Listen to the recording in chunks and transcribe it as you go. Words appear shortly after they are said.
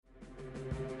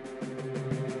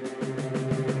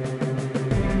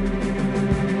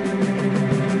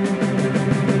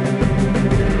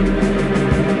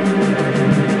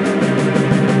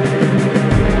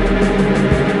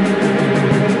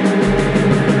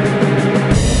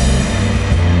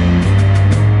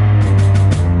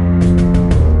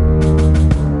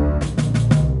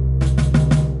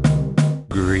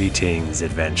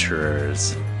Greetings,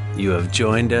 adventurers. You have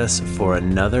joined us for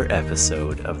another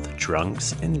episode of the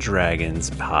Drunks and Dragons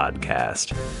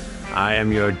podcast. I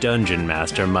am your dungeon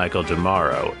master, Michael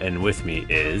Demaro, and with me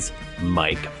is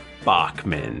Mike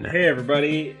Bachman. Hey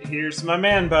everybody, here's my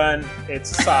man bun.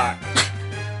 It's a sock.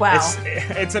 Wow.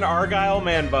 It's an Argyle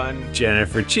man bun.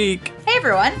 Jennifer Cheek. Hey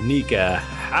everyone. Nika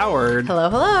Howard. Hello,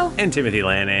 hello. And Timothy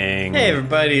Lanning. Hey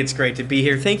everybody, it's great to be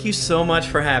here. Thank you so much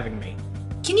for having me.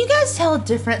 Can you guys tell a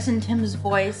difference in Tim's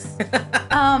voice?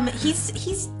 He's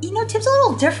Tim's a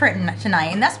little different tonight,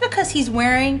 and that's because he's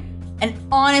wearing an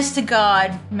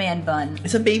honest-to-God man bun.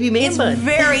 It's a baby man bun. It's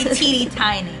very teeny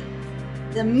tiny.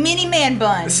 The mini man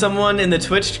bun. Someone in the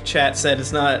Twitch chat said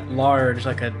it's not large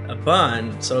like a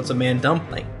bun, so it's a man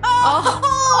dumpling. Oh,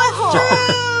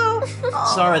 it's true.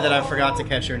 Sorry that I forgot to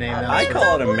catch your name. I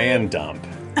call it a man dump.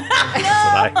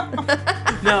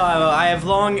 No, I have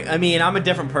long. I mean, I'm a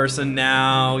different person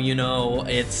now. You know,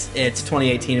 it's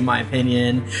 2018 in my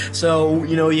opinion. So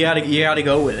you gotta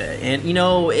go with it. And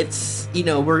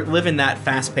we're living that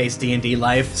fast-paced D&D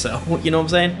life. So you know what I'm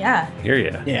saying? Yeah. Hear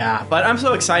ya. Yeah, but I'm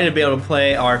so excited to be able to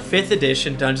play our 5th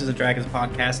edition Dungeons and Dragons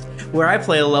podcast, where I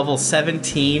play a level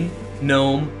 17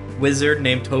 gnome wizard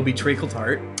named Toby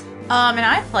Treacletart. And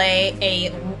I play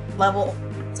a level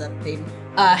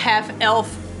half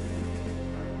elf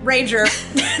rager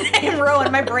named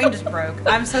Rowan. My brain just broke.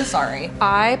 I'm so sorry.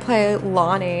 I play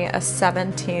Lonnie, a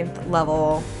 17th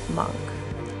level monk.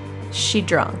 She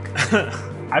drunk.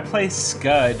 I play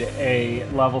Scud, a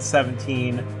level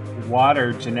 17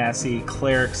 water genasi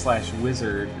cleric /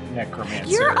 wizard necromancer.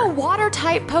 You're a water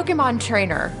type Pokemon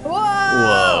trainer.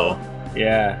 Whoa!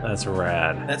 Yeah. That's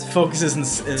rad. That focuses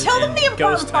in Tell them the important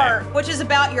ghost type. part, which is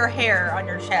about your hair on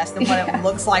your chest and what it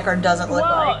looks like or doesn't look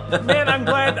like. Well, man, I'm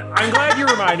glad you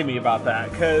reminded me about that,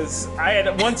 because I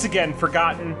had once again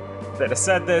forgotten that I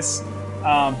said this.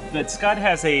 That Scud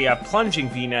has a plunging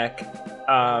V-neck,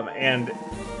 and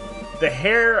the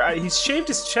hair. He's shaved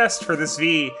his chest for this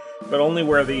V, but only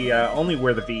where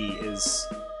the V is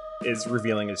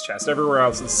revealing his chest. Everywhere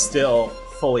else is still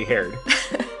fully haired.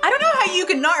 I don't know how you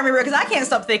could not remember it, because I can't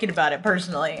stop thinking about it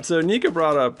personally. So Nika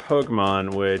brought up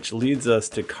Pokemon, which leads us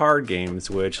to card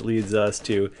games, which leads us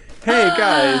to, hey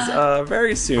guys,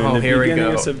 very soon, the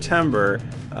beginning of September,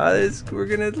 there's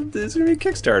gonna be a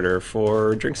Kickstarter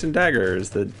for Drinks and Daggers,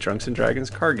 the Drunks and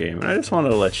Dragons card game, and I just wanted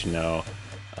to let you know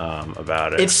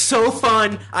about it. It's so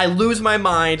fun. I lose my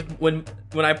mind when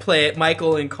I play it.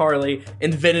 Michael and Carly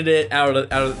invented it out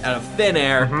of thin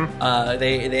air. Mm-hmm.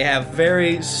 They have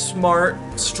very smart,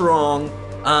 strong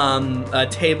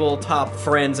tabletop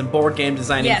friends and board game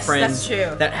designing friends that's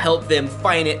true. that help them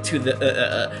fine it to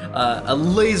the a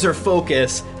laser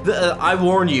focus. I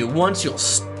warn you, once you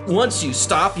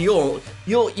stop, you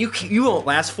won't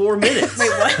last 4 minutes. Wait,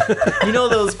 what? You know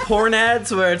those porn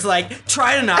ads where it's like,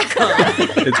 try to not come.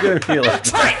 It's gonna feel like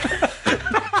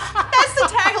That's the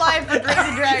tagline for Drinks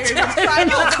and Dragons. Try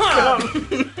not to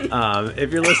come.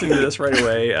 if you're listening to this right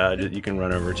away, you can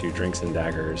run over to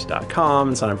drinksanddaggers.com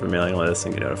and sign up for the mailing list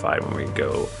and get notified when we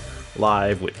go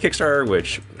live with Kickstarter,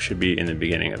 which should be in the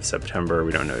beginning of September.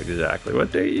 We don't know exactly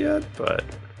what date yet, but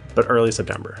early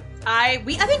September. I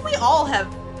think we all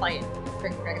have played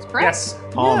Drinks and Dragons, correct? Yes.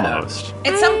 Almost.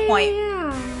 At some point.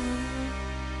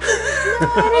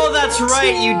 Oh, that's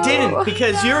right, you didn't,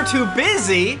 because you're too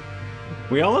busy.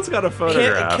 We almost got a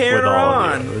photograph Carry with all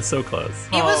on. of you. It was so close.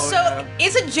 It was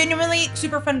it's a genuinely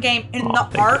super fun game, and the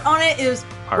thank art you. on it is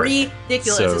Art.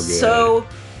 ridiculous. So It's good. so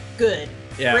good.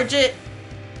 Yeah. Bridget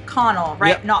Connell, right?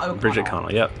 Yep. Not O'Connell. Bridget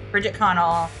Connell, yep. Bridget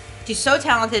Connell. She's so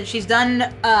talented. She's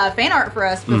done fan art for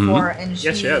us before, and she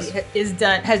Yes, she has.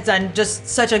 has done just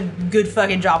such a good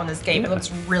fucking job on this game. It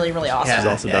looks really, really awesome. She's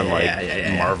also done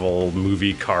Marvel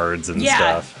movie cards and Yeah.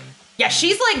 stuff. Yeah,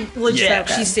 she's like legit. Yeah.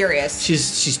 She's serious.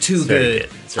 She's too It's very good.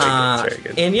 good. It's very good. It's very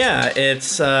good. And yeah,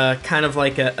 it's kind of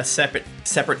like a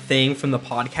separate thing from the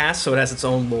podcast, so it has its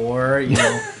own lore. You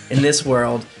know, in this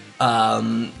world,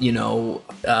 Tom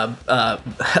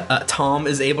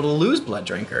is able to lose Blood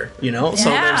Drinker. You know,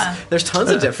 Yeah. so there's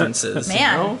tons of differences. Man.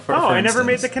 You know, for I never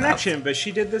made the instance. connection, but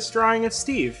she did this drawing of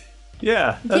Steve.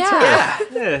 Yeah, that's her. Yeah.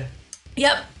 Yeah.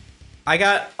 Yep. I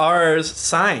got ours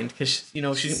signed because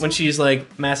when she's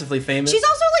like massively famous. She's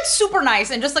also like super nice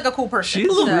and just like a cool person. She's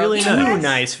really you know, nice. too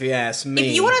nice if you ask me.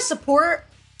 If you want to support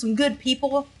some good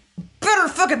people, better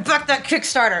fucking back that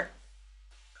Kickstarter.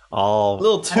 All A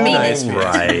little too I mean, nice.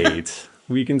 right.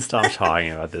 We can stop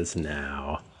talking about this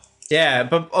now. Yeah,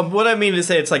 but what I mean to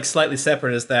say, it's like slightly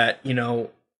separate, is that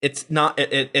it's not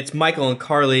it's Michael and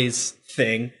Carly's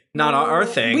thing, not our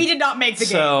thing. We did not make the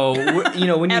game. So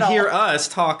when you At hear all. us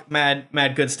talk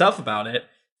mad good stuff about it,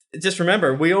 just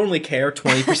remember, we only care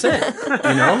 20%,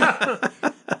 you know?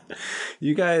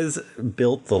 You guys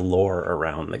built the lore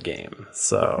around the game,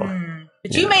 so...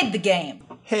 But you made the game.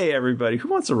 Hey, everybody, who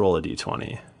wants to roll a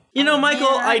d20? You know, Michael,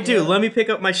 I do. Let me pick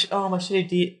up my my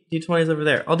shitty D20 is over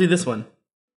there. I'll do this one.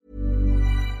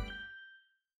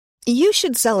 You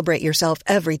should celebrate yourself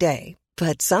every day,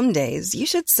 but some days you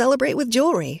should celebrate with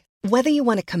jewelry. Whether you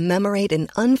want to commemorate an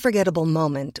unforgettable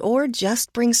moment or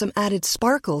just bring some added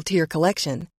sparkle to your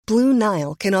collection, Blue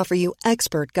Nile can offer you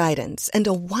expert guidance and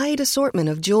a wide assortment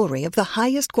of jewelry of the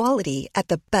highest quality at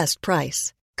the best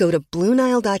price. Go to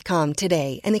BlueNile.com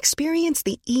today and experience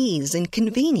the ease and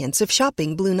convenience of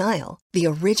shopping Blue Nile, the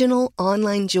original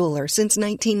online jeweler since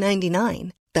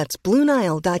 1999. That's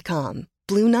BlueNile.com.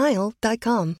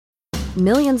 BlueNile.com.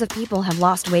 Millions of people have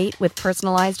lost weight with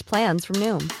personalized plans from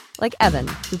Noom. Like Evan,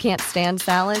 who can't stand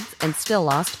salads and still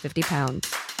lost 50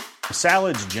 pounds.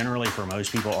 Salads generally for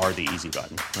most people are the easy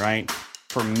button, right?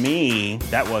 For me,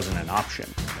 that wasn't an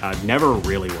option. I never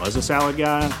really was a salad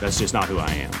guy. That's just not who I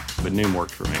am. But Noom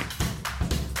worked for me.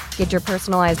 Get your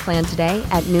personalized plan today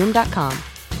at Noom.com.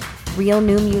 Real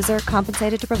Noom user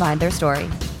compensated to provide their story.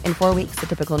 In 4 weeks, the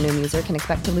typical Noom user can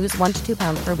expect to lose 1 to 2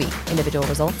 pounds per week. Individual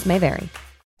results may vary.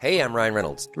 Hey, I'm Ryan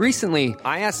Reynolds. Recently,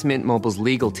 I asked Mint Mobile's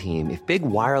legal team if big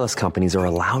wireless companies are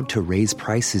allowed to raise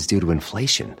prices due to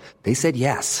inflation. They said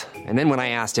yes. And then when I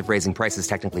asked if raising prices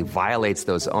technically violates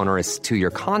those onerous 2-year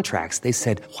contracts, they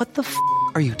said, "What the f***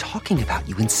 are you talking about,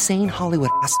 you insane Hollywood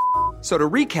ass?" So to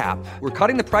recap, we're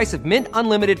cutting the price of Mint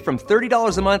Unlimited from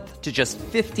 $30 a month to just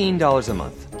 $15 a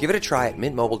month. Give it a try at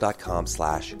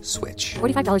mintmobile.com/switch.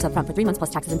 $45 up front for 3 months plus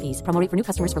taxes and fees. Promo rate for new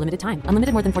customers for limited time.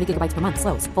 Unlimited more than 40 gigabytes per month.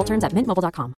 Slows full terms at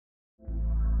mintmobile.com.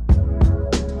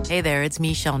 Hey there, it's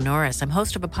Michelle Norris. I'm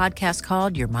host of a podcast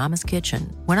called Your Mama's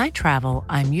Kitchen. When I travel,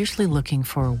 I'm usually looking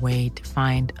for a way to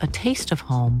find a taste of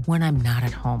home when I'm not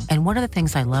at home. And one of the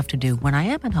things I love to do when I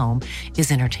am at home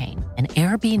is entertain. And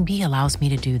Airbnb allows me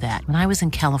to do that. When I was in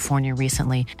California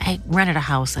recently, I rented a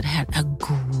house that had a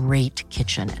great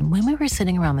kitchen. And when we were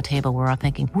sitting around the table, we're all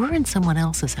thinking, we're in someone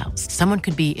else's house. Someone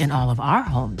could be in all of our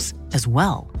homes as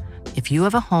well. If you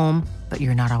have a home, but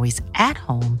you're not always at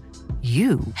home,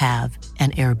 you have an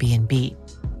Airbnb.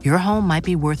 Your home might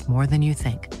be worth more than you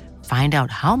think. Find out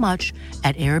how much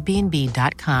at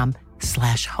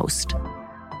airbnb.com/host.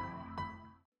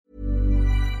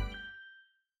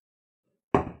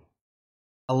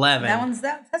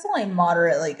 That's only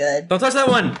moderately good. Don't touch that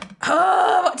one.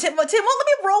 Oh, Tim won't let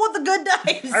me roll with the good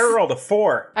dice. I rolled a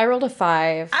 4. I rolled a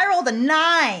 5. I rolled a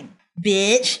 9,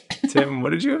 bitch. Tim, what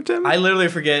did you have, Tim? I literally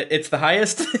forget. It's the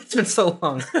highest. It's been so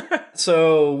long.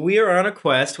 So we are on a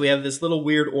quest. We have this little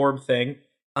weird orb thing.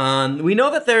 We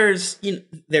know that there's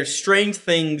strange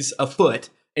things afoot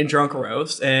in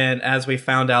Drunkeros, and as we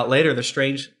found out later, there's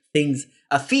strange things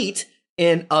afoot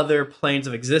in other planes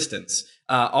of existence.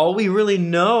 All we really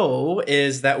know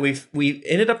is that we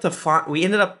ended up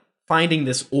finding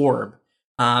this orb.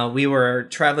 We were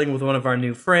traveling with one of our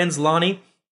new friends, Lonnie.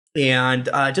 And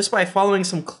just by following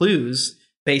some clues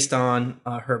based on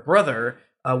her brother,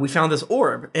 we found this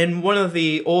orb. And one of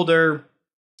the older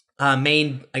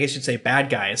main, I guess you'd say bad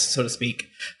guys, so to speak,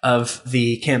 of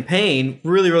the campaign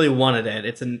really, really wanted it.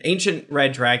 It's an ancient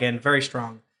red dragon, very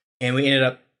strong. And we ended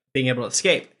up being able to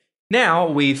escape. Now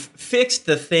we've fixed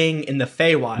the thing in the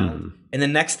Feywild. And the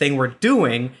next thing we're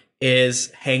doing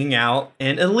is hanging out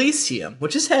in Elysium,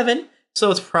 which is heaven. So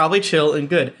it's probably chill and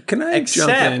good. Can I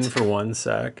jump in for 1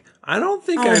 sec? I don't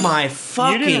think my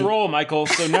fucking... You didn't roll, Michael,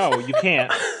 so no, you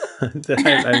can't.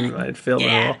 I failed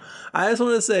my roll. I just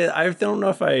want to say, I don't know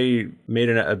if I made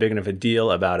a big enough a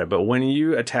deal about it, but when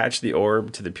you attach the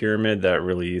orb to the pyramid that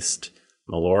released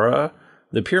Melora,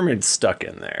 the pyramid's stuck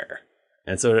in there.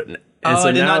 And so,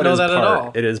 I did not know that at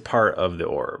all. It is part of the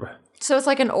orb. So it's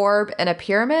like an orb and a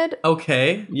pyramid?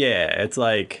 Okay. Yeah, it's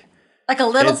like... Like a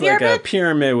little pyramid? Like a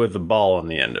pyramid with a ball on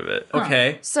the end of it.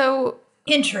 Okay. So...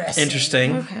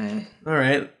 Interesting. Okay. All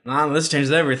right. This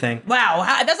changes everything. Wow,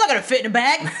 that's not going to fit in a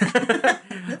bag.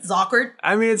 That's awkward.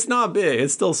 I mean, it's not big.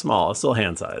 It's still small. It's still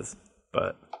hand size.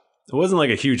 But it wasn't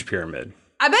like a huge pyramid.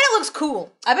 I bet it looks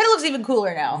cool. I bet it looks even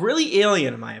cooler now. Really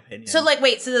alien, in my opinion. So,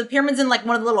 wait, so the pyramid's in, one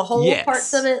of the little hole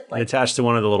parts of it? Attached to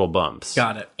one of the little bumps.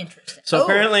 Got it. Interesting. So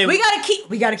apparently... We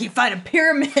gotta keep finding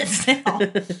pyramids now.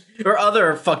 Or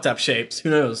other fucked up shapes.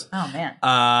 Who knows? Oh, man.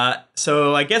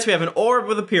 So I guess we have an orb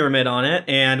with a pyramid on it,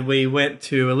 and we went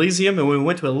to Elysium, and when we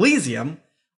went to Elysium,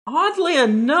 oddly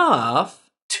enough,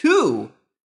 2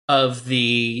 of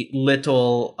the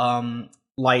little...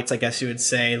 lights, I guess you would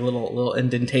say, little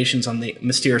indentations on the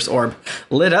mysterious orb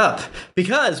lit up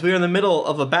because we were in the middle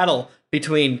of a battle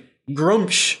between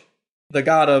Grumsh, the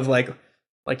god of like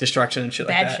like destruction and shit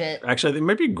like that. Bad shit. Actually, it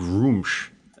might be Groomsh.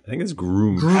 I think it's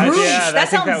Groomsh. Yeah, I think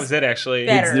sounds that was it, actually.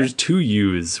 There's 2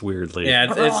 U's, weirdly.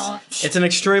 Yeah, it's an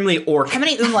extremely orc. How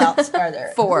many umlauts are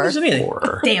there? 4.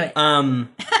 4. Damn it.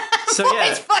 So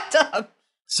yeah, It's fucked up.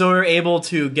 so we were able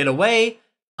to get away,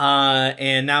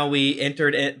 and now we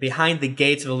entered it behind the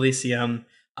gates of Elysium,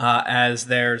 as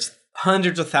there's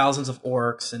hundreds of thousands of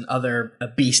orcs and other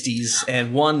beasties,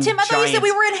 and one Tim, I thought you said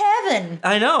we were in heaven.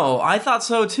 I know, I thought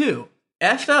so too.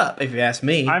 Effed up, if you ask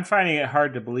me. I'm finding it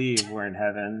hard to believe we're in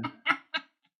heaven.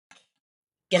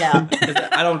 Get out.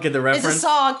 I don't get the reference. It's a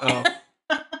song. Oh.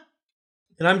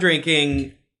 And I'm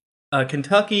drinking a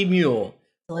Kentucky Mule.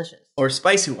 Delicious. Or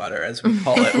spicy water, as we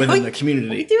call it within the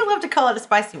community. We do love to call it a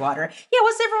spicy water. Yeah,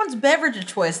 what's everyone's beverage of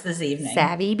choice this evening?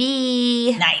 Savvy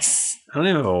bee. Nice. I don't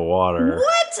even have a water.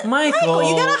 What? Michael,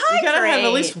 you gotta hydrate. You gotta have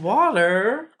at least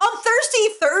water. On Thirsty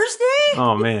Thursday?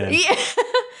 Oh, man. Yeah.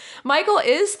 Michael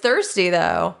is thirsty,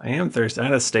 though. I am thirsty. I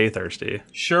gotta stay thirsty.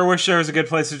 Sure wish there was a good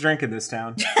place to drink in this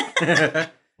town.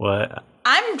 What?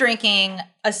 I'm drinking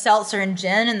a seltzer and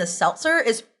gin, and the seltzer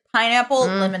is pineapple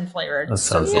lemon flavored. That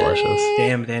sounds delicious.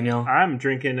 Damn, Daniel. I'm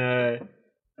drinking a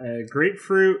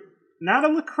grapefruit, not a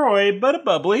LaCroix, but a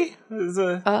bubbly. It's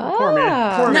a poor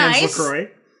man's Nice.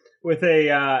 LaCroix with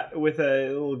a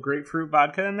little grapefruit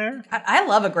vodka in there. I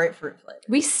love a grapefruit flavor.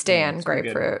 We stand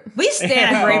grapefruit. We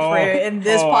stand grapefruit in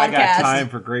this podcast. I got time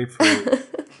for grapefruit.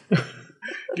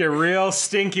 Get real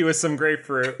stinky with some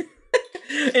grapefruit.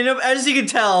 And as you can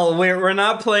tell, we're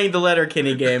not playing the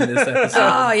Letterkenny game this episode.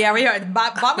 Oh, yeah, we are.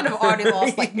 Bob would have already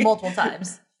lost like multiple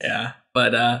times. Yeah,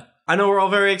 but I know we're all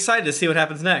very excited to see what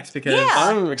happens next because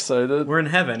I'm excited. We're in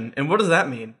heaven. And what does that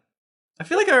mean? I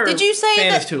feel like our Did you say fan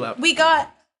that is too loud. we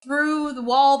got through the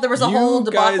wall? There was a whole You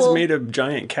debacle. guys made a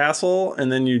giant castle,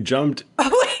 and then you jumped.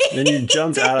 Then you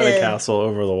jumped out of the castle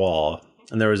over the wall,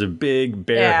 and there was a big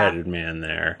bare-headed man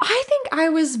there. I think I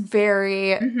was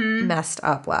very messed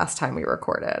up last time we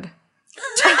recorded.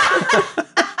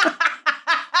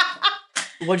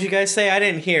 What'd you guys say? I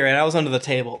didn't hear it. I was under the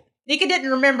table. Nika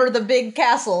didn't remember the big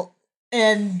castle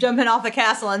and jumping off the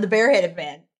castle and the bareheaded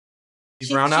man. You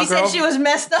brown out, She said girl? she was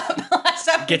messed up last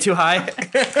time. Get too high?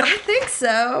 I think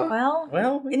so.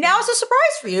 Well, now it's a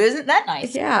surprise for you. Isn't that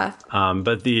nice? Yeah.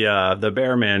 But the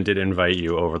bear man did invite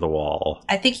you over the wall.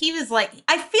 I think he was like,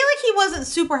 I feel like he wasn't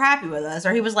super happy with us,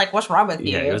 or he was like, what's wrong with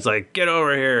you? Yeah, he was like, get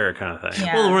over here, kind of thing.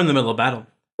 Yeah. Well, we're in the middle of battle.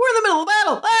 We're in the middle of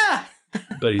battle! Ah!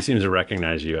 But he seems to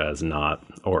recognize you as not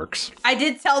orcs. I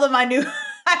did tell them I knew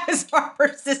I was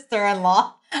Harper's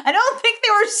sister-in-law. I don't think they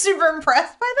were super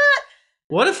impressed by that.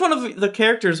 What if one of the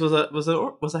characters was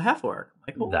a half orc?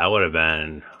 That would have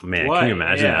been, man, What? can you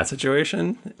imagine Yeah. that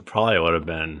situation? It probably would have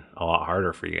been a lot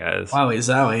harder for you guys. Wowie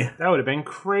zowie. That would have been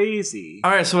crazy.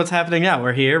 All right, so what's happening now?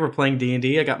 We're here. We're playing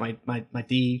D&D. I got my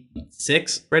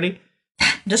D6 ready.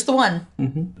 Just the one.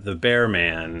 The bear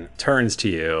man turns to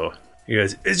you. He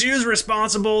goes, is you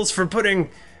responsible for putting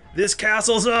this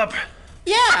castles up?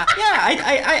 Yeah,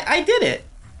 I did it.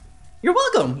 You're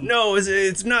welcome. No,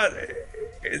 it's not.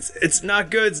 It's not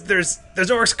good. There's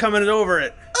orcs coming over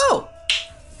it. Oh,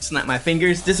 snap my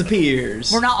fingers,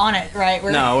 disappears. We're not on it, right?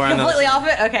 We're No, we're on the completely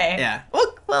other off it? Okay. Yeah.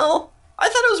 Well, I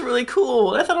thought it was really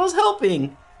cool. I thought I was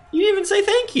helping. You didn't even say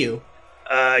thank you.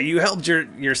 You helped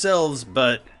yourselves,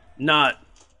 but not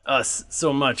us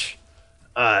so much.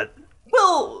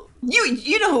 Well,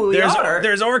 you know who we are.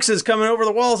 There's orcs coming over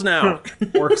the walls now.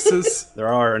 Orcs? There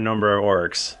are a number of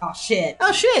orcs. Oh, shit.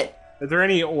 Oh, shit. Are there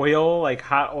any oil, like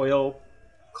hot oil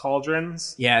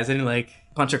cauldrons? Yeah, is any like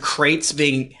a bunch of crates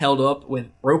being held up with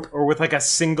rope? Or with like a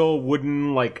single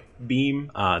wooden like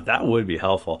beam? That would be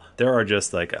helpful. There are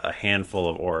just like a handful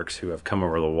of orcs who have come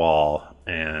over the wall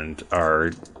and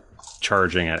are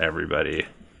charging at everybody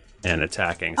and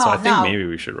attacking. So I think maybe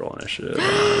we should roll initiative. What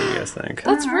do you guys think?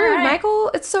 That's rude, Michael.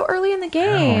 It's so early in the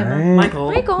game. Michael.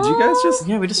 Did you guys just...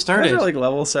 Yeah, we just You started. guys are like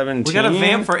level 17. We got to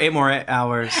vamp for 8 more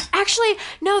hours. Actually,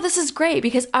 no, this is great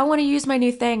because I want to use my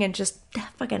new thing and just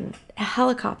fucking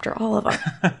helicopter all of them.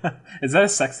 Is that a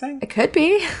sex thing? It could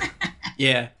be.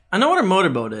 Yeah. I know what a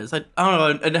motorboat is. I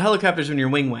don't know. A helicopter's when you're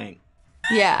wing-wang.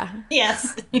 Yeah.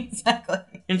 Yes, exactly.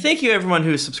 And thank you everyone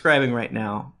who's subscribing right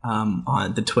now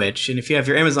on the Twitch. And if you have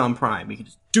your Amazon Prime, you can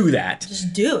just do that.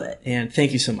 Just do it. And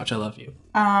thank you so much. I love you.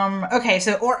 Okay,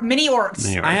 so mini orcs.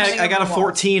 I got a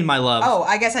 14, my love. Oh,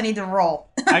 I guess I need to roll.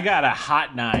 I got a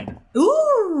hot 9.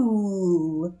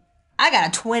 Ooh. I got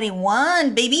a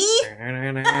 21, baby.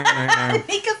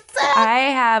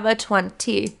 I have a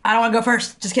 20. I don't want to go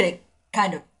first. Just kidding.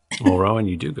 Kind of. Well, Rowan,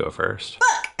 you do go first.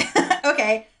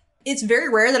 Okay. It's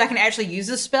very rare that I can actually use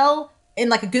this spell in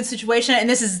like a good situation, and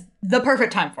this is the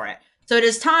perfect time for it. So it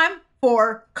is time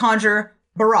for Conjure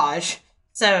barrage.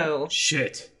 So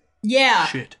Shit. yeah.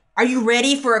 Shit. Are you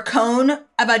ready for a cone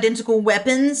of identical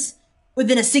weapons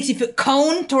within a 60-foot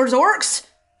cone towards orcs?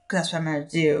 Because that's what I'm going to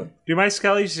do. Do my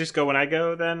skellies just go when I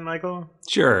go then, Michael?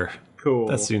 Sure. Cool.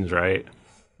 That seems right.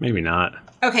 Maybe not.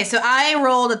 Okay, so I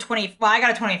rolled a 20. Well, I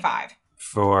got a 25.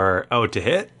 To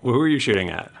hit? Who are you shooting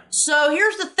at? So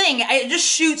here's the thing. It just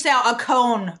shoots out a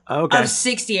cone of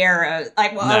 60 arrows.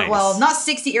 Nice. Well, not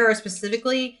 60 arrows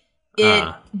specifically.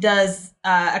 It does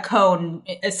a cone,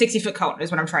 a 60-foot cone is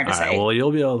what I'm trying to say. Right, well,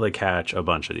 you'll be able to catch a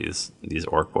bunch of these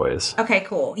orc boys. Okay,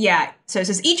 cool. Yeah. So it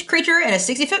says each creature in a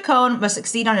 60-foot cone must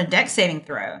succeed on a dex saving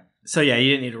throw. So yeah, you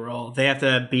didn't need to roll. They have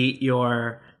to beat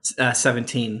your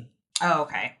 17. Oh,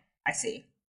 okay. I see.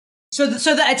 So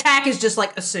the attack is just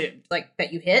like assumed, like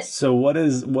that you hit. So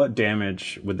what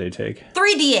damage would they take?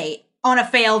 3d8 on a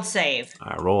failed save.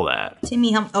 I roll that.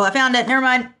 Timmy Oh, I found it. Never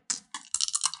mind.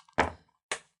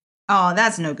 Oh,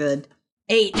 that's no good.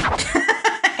 8.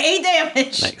 8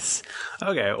 damage. Nice.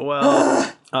 Okay,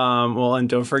 well, and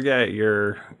don't forget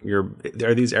your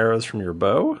are these arrows from your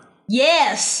bow?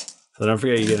 Yes. So don't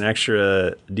forget you get an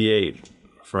extra D8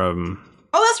 from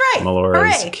that's right.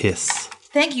 Melora's Hooray. kiss.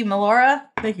 Thank you, Melora.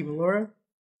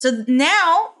 So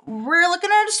now we're looking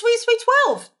at a sweet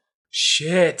 12.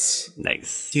 Shit.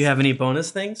 Nice. Do you have any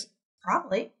bonus things?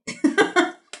 Probably.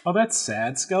 Oh, that's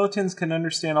sad. Skeletons can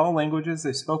understand all languages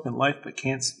they spoke in life but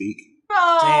can't speak.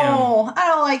 Oh, I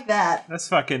don't like that.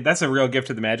 That's a real gift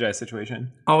to the Magi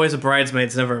situation. Always a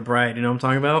bridesmaid's never a bride. You know what I'm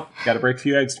talking about? Gotta break a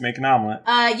few eggs to make an omelet.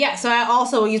 Yeah, so I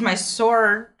also will use my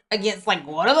sword against, like,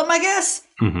 one of them, I guess?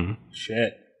 Mm-hmm.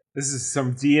 Shit. This is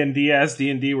some D&D-ass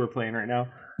D&D we're playing right now.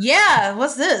 Yeah,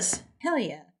 what's this? Hell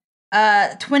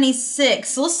yeah. 26.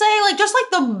 So let's say, like, just like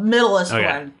the middleest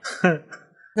one.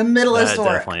 The middleest orc.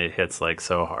 That definitely hits, like,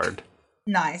 so hard.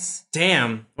 Nice.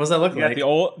 Damn. What does that look like?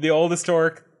 Got the oldest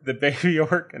orc, the baby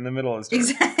orc, and the middleest orc.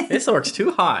 Exactly. This orc's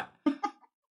too hot.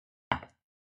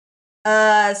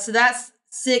 So that's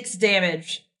 6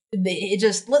 damage. It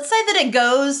just, let's say that it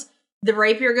goes, the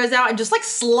rapier goes out and just, like,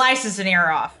 slices an ear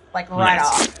off. Like, right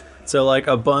off. So, like,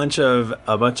 a bunch of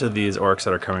these orcs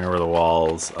that are coming over the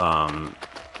walls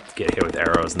get hit with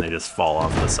arrows and they just fall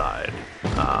off the side.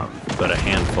 But a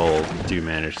handful do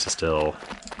manage to still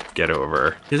get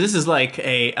over. Because this is like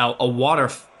a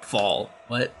waterfall.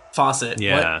 What? Faucet.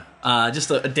 Yeah. What?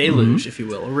 Just a deluge, if you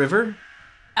will. A river.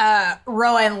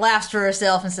 Rowan laughs to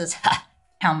herself and says, "Ha!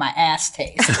 How my ass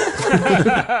tastes."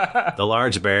 The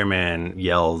large bear man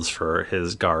yells for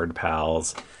his guard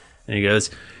pals, and he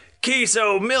goes,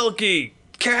 "Kiso, Milky,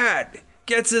 Cat,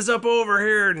 gets us up over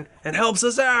here and helps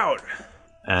us out."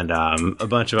 And a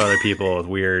bunch of other people with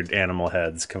weird animal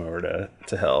heads come over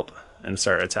to help and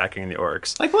start attacking the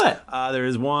orcs. Like what?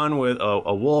 There's one with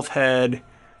a wolf head.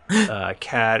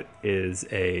 Cat has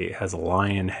a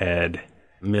lion head.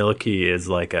 Milky is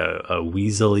like a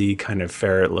weaselly kind of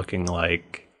ferret-looking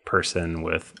like person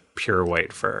with pure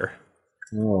white fur.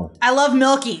 Oh. I love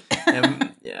Milky.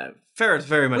 Yeah, ferrets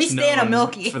very much. We stand known a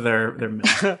Milky for their milk.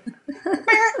 Ferret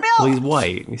milk. Well, he's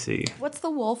white. You see. What's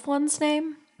the wolf one's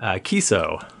name?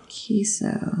 Kiso.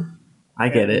 Kiso. I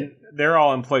get it. They're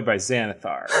all employed by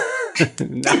Xanathar.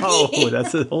 No,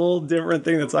 that's a whole different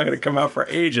thing that's not going to come out for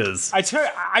ages. I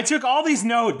took all these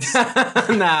notes.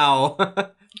 Now.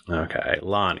 Okay,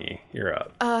 Lonnie, you're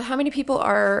up. How many people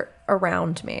are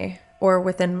around me or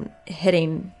within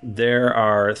hitting? There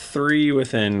are 3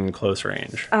 within close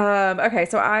range. Okay,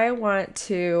 so I want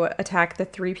to attack the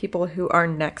 3 people who are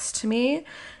next to me.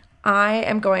 I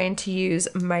am going to use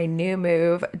my new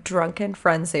move, Drunken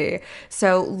Frenzy.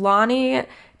 So Lonnie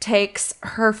takes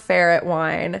her ferret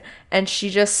wine and she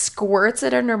just squirts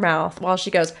it in her mouth while she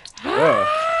goes,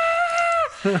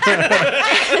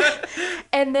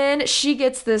 and then she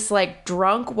gets this like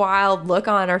drunk wild look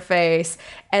on her face,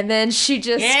 and then she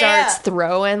just starts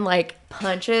throwing like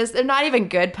punches. They're not even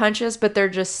good punches, but they're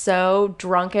just so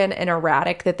drunken and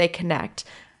erratic that they connect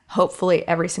hopefully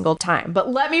every single time. But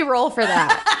let me roll for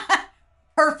that.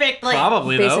 Perfectly.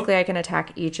 Probably, basically, I can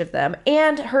attack each of them.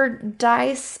 And her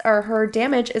dice, or her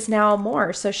damage, is now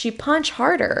more, so she punch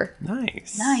harder.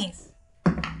 Nice.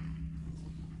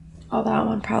 Oh, that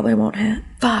one probably won't hit.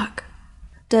 Fuck.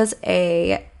 Does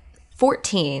a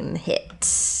 14 hit?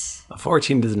 A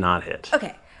 14 does not hit.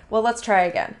 Okay, well, let's try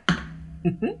again.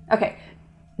 Okay.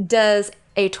 Does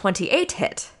a 28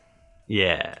 hit?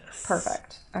 Yes.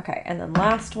 Perfect. Okay, and then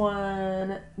last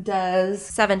one, does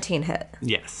 17 hit?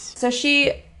 Yes. So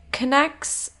she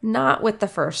connects not with the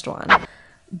first one,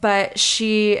 but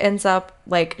she ends up,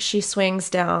 like, she swings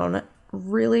down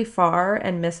really far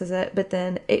and misses it, but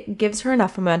then it gives her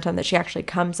enough momentum that she actually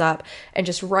comes up and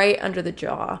just right under the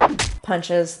jaw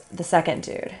punches the second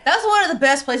dude. That's one of the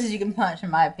best places you can punch, in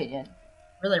my opinion.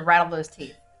 Really rattle those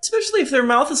teeth. Especially if their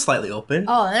mouth is slightly open.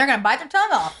 Oh, and they're going to bite their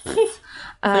tongue off.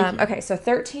 Okay, so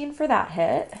 13 for that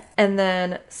hit, and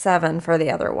then 7 for the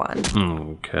other one.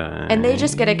 Okay. And they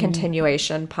just get a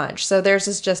continuation punch. So theirs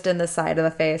is just in the side of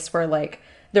the face where, like,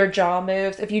 their jaw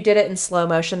moves. If you did it in slow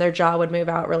motion, their jaw would move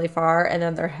out really far, and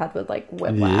then their head would, like,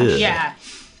 whiplash. Yeah.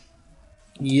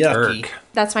 Yucky.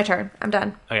 That's my turn. I'm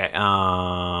done. Okay,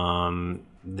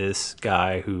 this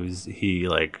guy he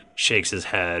like shakes his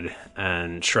head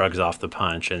and shrugs off the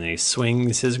punch, and he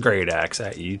swings his great axe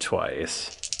at you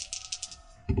twice.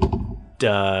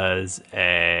 Does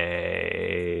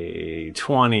a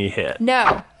 20 hit?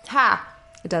 No. Ha!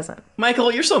 It doesn't.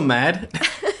 Michael, you're so mad.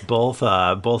 Both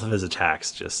of his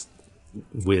attacks just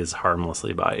whiz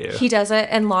harmlessly by you. He does it,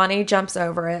 and Lonnie jumps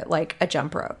over it like a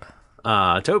jump rope.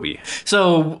 Toby.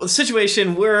 So,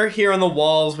 situation, we're here on the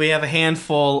walls. We have a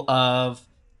handful of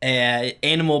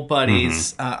animal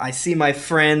buddies. I see my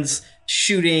friends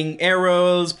shooting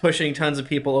arrows, pushing tons of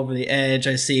people over the edge.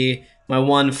 I see my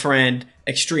one friend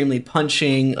extremely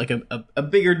punching like a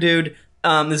bigger dude.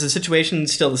 Is the situation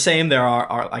still the same? There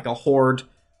are like a horde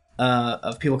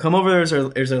of people come over there.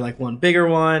 Is there like one bigger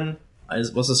one?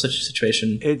 What's the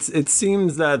situation? It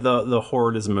seems that the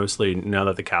horde is mostly, now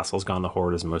that the castle's gone, the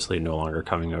horde is mostly no longer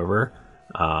coming over.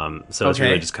 So it's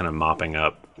really just kind of mopping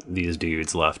up these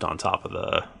dudes left on top of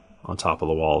the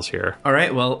walls here. All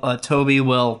right. Well, Toby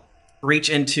will reach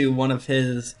into one of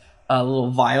his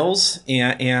little vials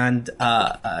and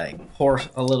pour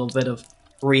a little bit of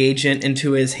reagent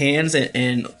into his hands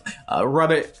and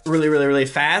rub it really, really, really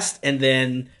fast, and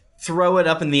then throw it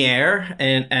up in the air,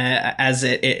 and as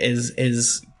it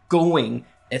is going,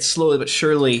 it slowly but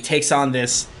surely takes on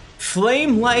this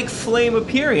flame-like flame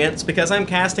appearance because I'm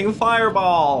casting a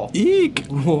fireball. Eek!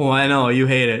 Oh, I know, you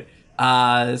hate it.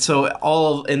 So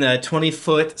all in the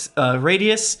 20-foot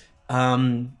radius,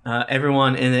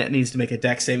 everyone in it needs to make a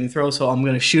dex saving throw, so I'm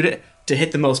going to shoot it to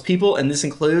hit the most people, and this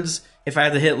includes, if I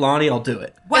have to hit Lonnie, I'll do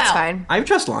it. Wow. That's fine. I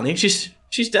trust Lonnie.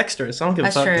 She's dexterous. I don't give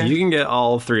a fuck. True. You can get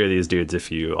all 3 of these dudes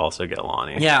if you also get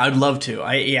Lonnie. Yeah, I'd love to.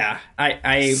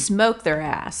 I smoke their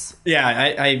ass.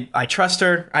 Yeah, I trust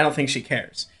her. I don't think she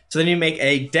cares. So then you make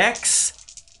a dex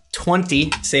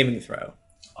 20 saving throw.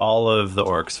 All of the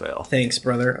orcs fail. Thanks,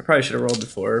 brother. I probably should have rolled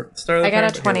before the start of the I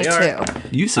got a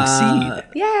 22. You succeed.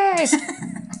 Yay!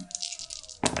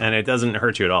 And it doesn't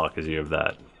hurt you at all because you have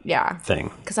that thing.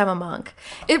 Because I'm a monk.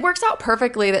 It works out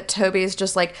perfectly that Toby's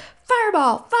just like,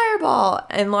 fireball, fireball,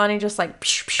 and Lonnie just like,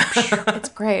 psh, psh, psh. It's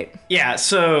great. Yeah,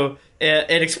 so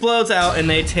it explodes out, and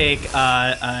they take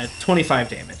 25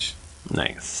 damage.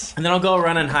 Nice. And then I'll go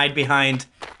run and hide behind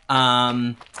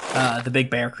the big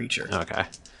bear creature. Okay.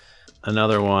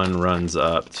 Another one runs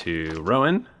up to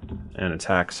Rowan and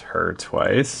attacks her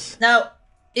twice. Now,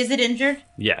 is it injured?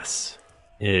 Yes.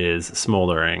 It is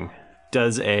smoldering.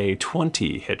 Does a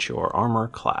 20 hit your armor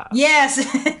class? Yes,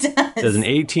 it does. Does an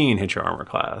 18 hit your armor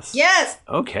class? Yes.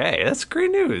 Okay, that's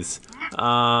great news.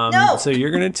 No. So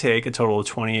you're going to take a total of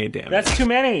 28 damage. That's too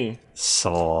many.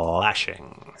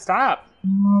 Slashing. Stop.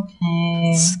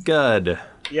 Okay. Scud.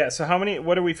 Yeah, so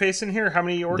what are we facing here? How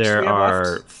many orcs do There we have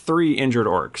are left? 3 injured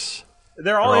orcs.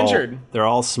 They're all injured. They're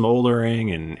all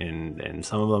smoldering, and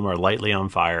some of them are lightly on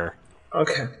fire.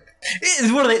 Okay.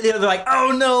 What are they're like,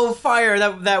 oh no, fire!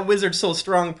 That wizard's so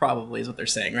strong, probably is what they're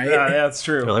saying, right? Yeah, that's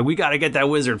true. They're like, we got to get that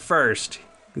wizard first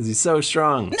because he's so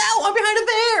strong. No, I'm behind a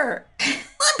bear. I'm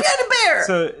behind a bear.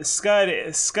 So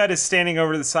Scud is standing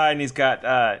over to the side, and he's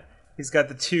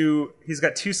got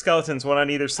two skeletons, one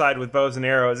on either side with bows and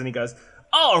arrows, and he goes,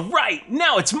 "All right,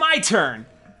 now it's my turn."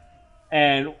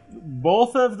 And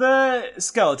both of the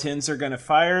skeletons are going to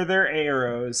fire their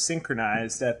arrows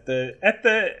synchronized at the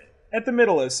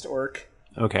middleest orc.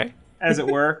 Okay. As it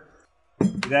were.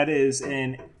 That is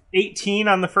an 18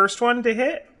 on the first one to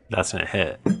hit. That's going to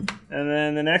hit. And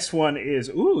then the next one is,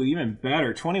 even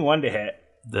better, 21 to hit.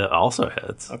 That also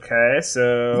hits. Okay,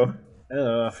 so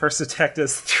first attack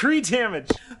does 3 damage.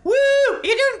 Woo! You're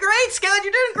doing great, Skeleton.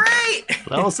 You're doing great.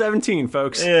 Level 17,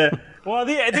 folks. Yeah. Well,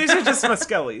 these are just my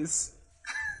skellies.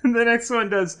 The next one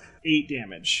does 8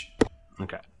 damage.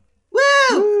 Okay.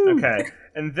 Woo! Okay.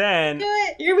 And then Do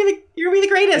it. You're gonna be the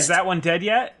greatest. Is that one dead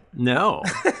yet? No.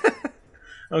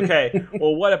 Okay.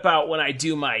 Well, what about when I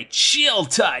do my chill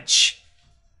touch?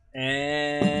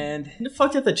 And the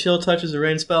fuck if the chill touch is a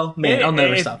rain spell? Man, I'll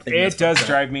never stop thinking. It does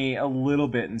drive me a little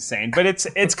bit insane, but it's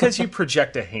because you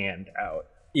project a hand out.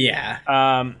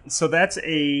 Yeah. So that's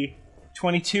a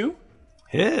 22.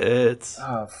 Hits.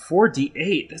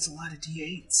 4d8. That's a lot of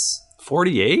d8s.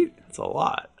 48? That's a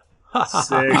lot.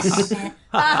 6,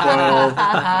 12.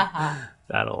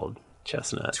 That old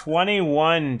chestnut.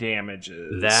 21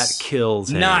 damages. That kills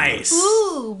him. Nice.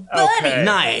 Ooh, buddy. Okay.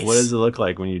 Nice. What does it look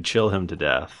like when you chill him to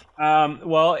death?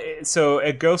 So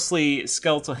a ghostly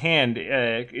skeletal hand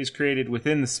is created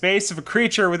within the space of a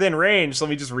creature within range. Let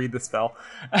me just read the spell.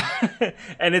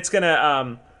 And it's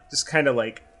gonna just kind of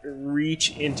like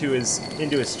reach into his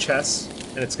chest,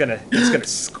 and it's gonna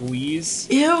squeeze.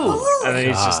 Ew. And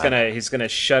then he's gonna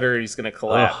shudder. He's gonna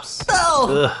collapse.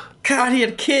 Oh. God, he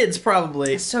had kids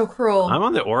probably. It's so cruel. I'm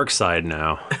on the orc side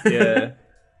now. Yeah.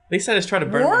 They said it's trying to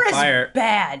burn War with is fire.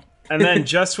 bad. And then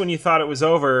just when you thought it was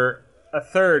over, a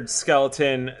third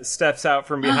skeleton steps out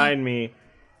from behind me,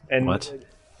 and What?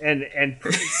 and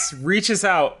reaches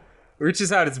out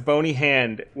its bony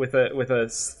hand with a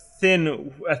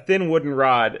thin wooden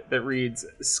rod that reads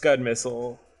Scud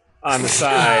Missile on the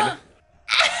side.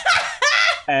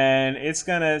 And it's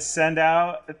gonna send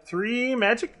out 3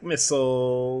 magic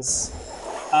missiles.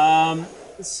 Do I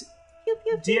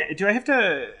have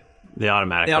to? They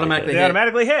automatically automatically hit. They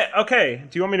automatically hit. Okay.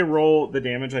 Do you want me to roll the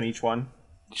damage on each one?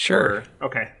 Sure.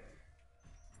 Okay. I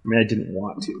mean, I didn't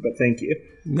want to, but thank you.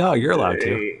 No, you're allowed to.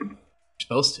 You're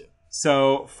supposed to.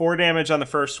 So 4 damage on the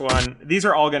first one. These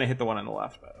are all going to hit the one on the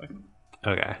left, by the way.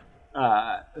 Okay.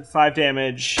 5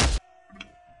 damage,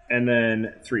 and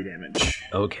then 3 damage.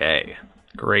 Okay.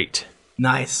 Great.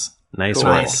 Nice. Nice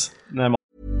Cool. roll. Nice. And then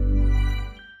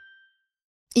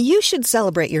You should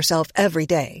celebrate yourself every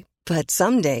day, but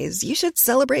some days you should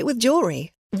celebrate with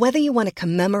jewelry. Whether you want to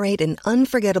commemorate an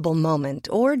unforgettable moment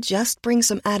or just bring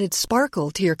some added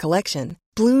sparkle to your collection,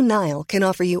 Blue Nile can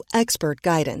offer you expert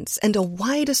guidance and a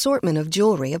wide assortment of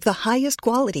jewelry of the highest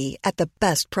quality at the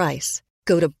best price.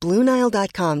 Go to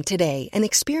BlueNile.com today and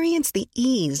experience the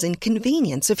ease and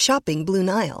convenience of shopping Blue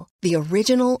Nile, the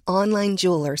original online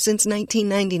jeweler since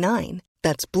 1999.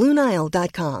 That's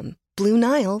BlueNile.com.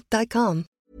 BlueNile.com.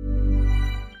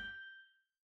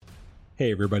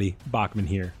 Hey everybody, Bachman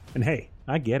here. And hey,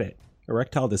 I get it.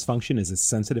 Erectile dysfunction is a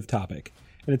sensitive topic,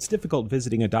 and it's difficult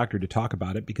visiting a doctor to talk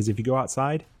about it because if you go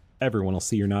outside, everyone will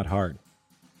see you're not hard.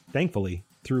 Thankfully,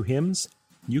 through HIMS,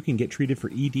 you can get treated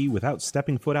for ED without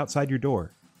stepping foot outside your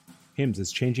door. HIMS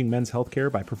is changing men's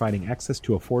healthcare by providing access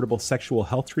to affordable sexual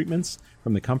health treatments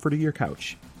from the comfort of your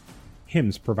couch.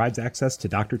 HIMS provides access to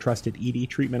doctor-trusted ED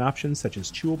treatment options such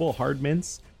as chewable hard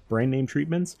mints, brand name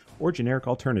treatments, or generic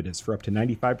alternatives for up to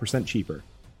 95% cheaper.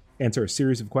 Answer a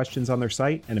series of questions on their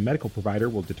site, and a medical provider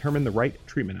will determine the right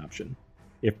treatment option.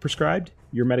 If prescribed,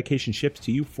 your medication ships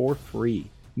to you for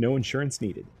free, no insurance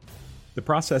needed. The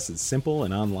process is simple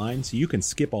and online, so you can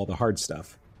skip all the hard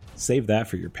stuff. Save that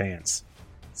for your pants.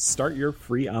 Start your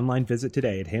free online visit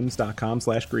today at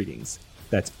hims.com/greetings.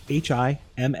 That's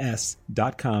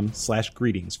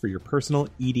HIMS.com/greetings for your personal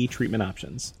ED treatment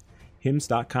options.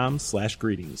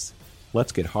 hims.com/greetings.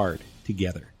 Let's get hard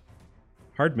together.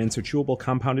 Hard mints are chewable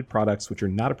compounded products which are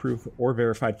not approved or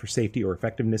verified for safety or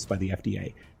effectiveness by the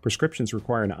FDA. Prescriptions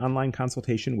require an online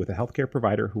consultation with a healthcare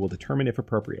provider who will determine if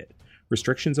appropriate.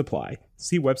 Restrictions apply.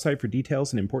 See website for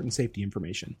details and important safety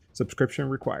information. Subscription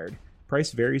required.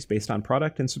 Price varies based on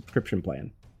product and subscription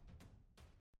plan.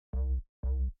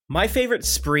 My favorite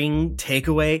spring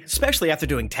takeaway, especially after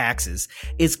doing taxes,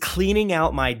 is cleaning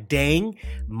out my dang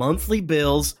monthly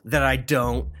bills that I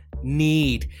don't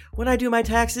need. When I do my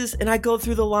taxes and I go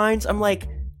through the lines, I'm like,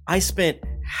 I spent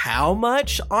how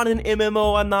much on an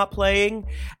MMO I'm not playing?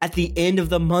 At the end of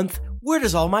the month, where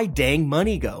does all my dang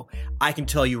money go? I can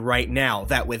tell you right now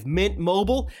that with Mint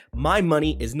Mobile, my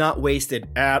money is not wasted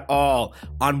at all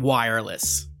on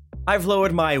wireless. I've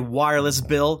lowered my wireless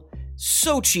bill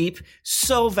so cheap,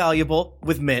 so valuable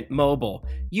with Mint Mobile.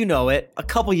 You know it. A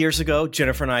couple years ago,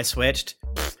 Jennifer and I switched.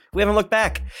 We haven't looked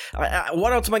back.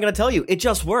 What else am I going to tell you? It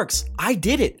just works. I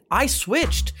did it. I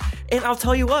switched. And I'll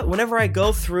tell you what, whenever I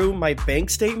go through my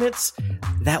bank statements,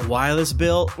 that wireless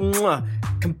bill,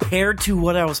 compared to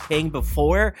what I was paying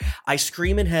before, I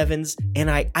scream in heavens and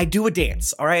I do a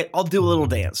dance, all right? I'll do a little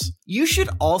dance. You should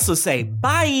also say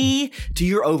bye to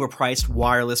your overpriced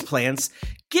wireless plans.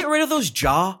 Get rid of those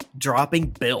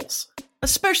jaw-dropping bills,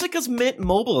 especially because Mint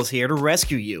Mobile is here to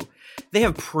rescue you. They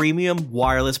have premium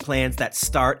wireless plans that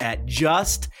start at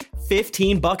just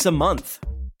 $15 a month.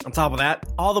 On top of that,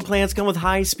 all the plans come with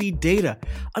high-speed data,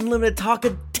 unlimited talk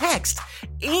and text,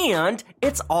 and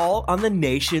it's all on the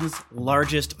nation's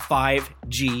largest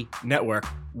 5G network.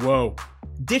 Whoa.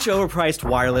 Ditch overpriced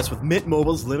wireless with Mint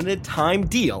Mobile's limited time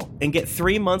deal and get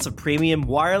 3 months of premium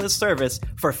wireless service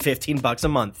for $15 a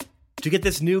month. to get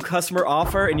this new customer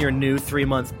offer and your new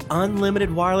 3-month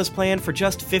unlimited wireless plan for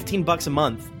just $15 a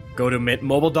month. Go to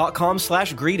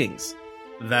mintmobile.com/greetings.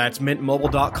 That's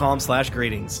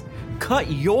mintmobile.com/greetings.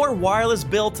 Cut your wireless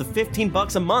bill to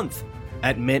 $15 a month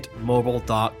at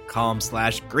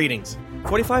mintmobile.com/greetings.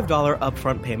 $45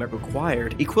 upfront payment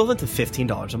required, equivalent to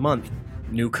 $15 a month.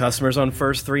 New customers on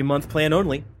first 3-month plan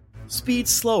only. Speed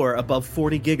slower above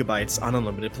 40 gigabytes on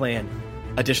unlimited plan.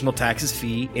 Additional taxes,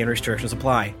 fee, and restrictions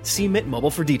apply. See Mint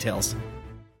Mobile for details.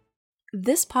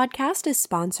 This podcast is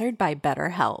sponsored by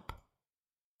BetterHelp.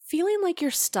 Feeling like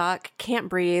you're stuck, can't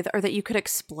breathe, or that you could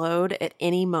explode at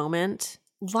any moment?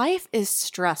 Life is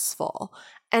stressful,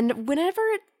 and whenever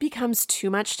it becomes too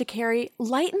much to carry,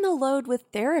 lighten the load with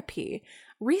therapy.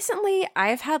 Recently,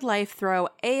 I've had life throw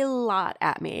a lot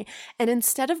at me, and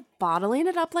instead of bottling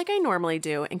it up like I normally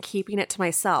do and keeping it to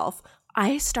myself,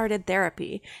 I started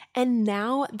therapy, and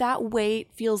now that weight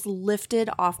feels lifted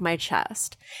off my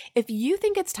chest. If you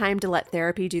think it's time to let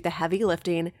therapy do the heavy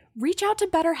lifting, reach out to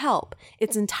BetterHelp.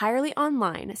 It's entirely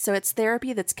online, so it's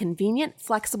therapy that's convenient,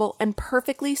 flexible, and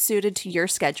perfectly suited to your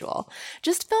schedule.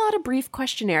 Just fill out a brief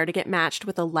questionnaire to get matched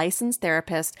with a licensed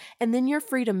therapist, and then you're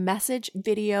free to message,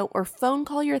 video, or phone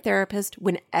call your therapist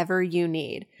whenever you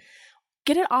need.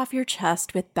 Get it off your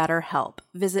chest with BetterHelp.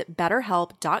 Visit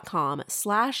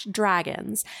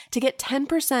betterhelp.com/dragons to get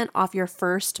 10% off your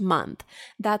first month.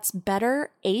 That's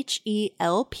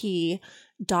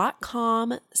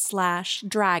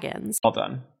betterhelp.com/dragons. All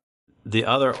done. The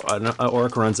other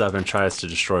orc runs up and tries to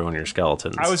destroy one of your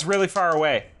skeletons. I was really far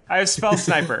away. I have Spell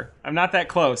Sniper. I'm not that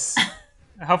close.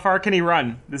 How far can he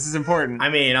run? This is important. I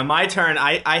mean, on my turn,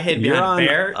 I hid behind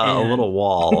Bear. A little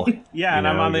wall. Yeah, and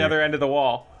I'm on the other end of the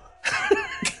wall.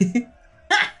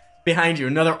 Behind you,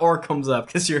 another orc comes up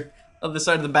because you're on the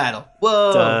side of the battle.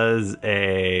 Whoa! Does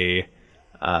a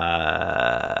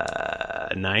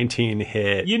 19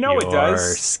 hit? You know it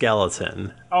does.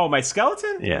 Skeleton. Oh, my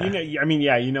skeleton? Yeah.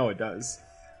 You know it does.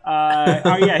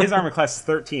 Yeah, his armor class is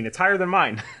 13. It's higher than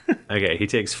mine. Okay, he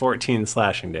takes 14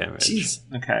 slashing damage. Jeez.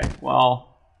 Okay,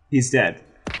 well, he's dead.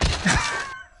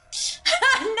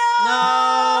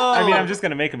 No! I mean, I'm just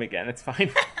gonna make him again. It's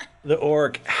fine. The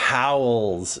orc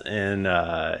howls in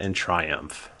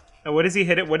triumph. And what does he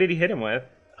hit it? What did he hit him with?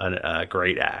 A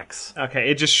great axe.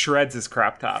 Okay, it just shreds his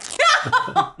crop top.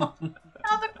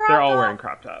 They're all wearing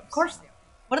crop tops. Of course they are.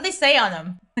 What do they say on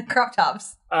them? Crop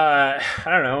tops. I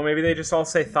don't know. Maybe they just all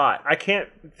say thought. I can't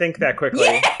think that quickly.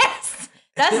 Yes!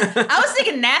 I was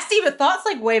thinking nasty, but thought's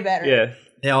like way better. Yeah.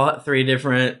 They all have 3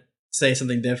 different, say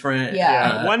something different.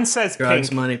 Yeah. One says drugs,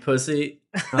 pink. money, pussy.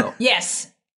 Oh. Yes.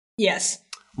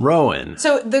 Rowan.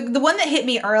 So the one that hit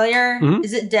me earlier,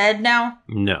 is it dead now?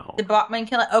 No. Did Bachman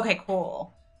kill it? Okay,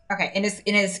 cool. Okay, and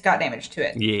it's got damage to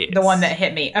it. Yes. The one that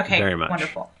hit me. Okay, very much.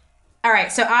 Wonderful. All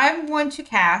right, so I'm going to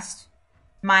cast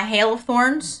my Hail of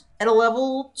Thorns at a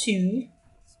level 2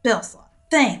 spell slot.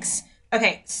 Thanks.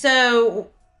 Okay,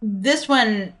 so this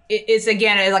one is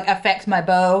again, it like affects my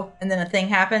bow, and then a thing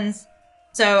happens.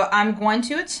 So I'm going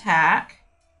to attack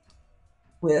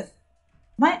with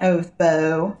my oath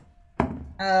bow.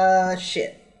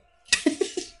 Shit.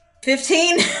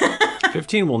 15?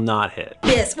 15 will not hit.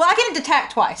 Yes. Well, I can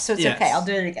attack twice, so it's okay. I'll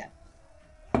do it again.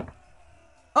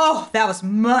 Oh, that was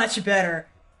much better.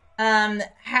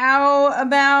 How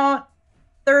about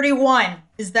 31?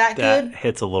 Is that good? That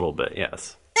hits a little bit,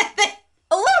 yes.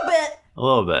 A little bit? A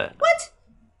little bit. What?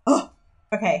 Oh,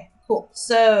 okay, cool.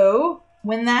 So,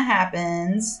 when that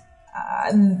happens,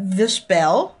 the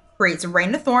spell creates a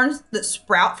rain of thorns that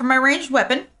sprout from my ranged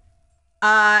weapon.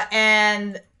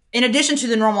 And in addition to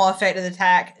the normal effect of the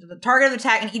attack, the target of the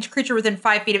attack and each creature within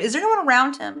 5 feet of... Is there anyone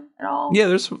around him at all? Yeah,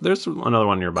 there's another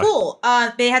one nearby. Cool.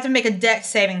 They have to make a dex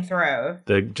saving throw.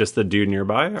 Just the dude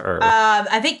nearby? Or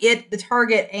I think the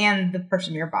target and the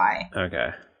person nearby.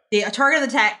 Okay. The target of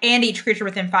the attack and each creature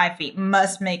within 5 feet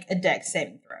must make a dex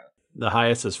saving throw. The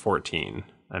highest is 14.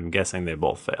 I'm guessing they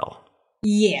both fail.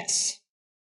 Yes.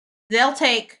 They'll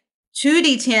take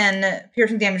 2d10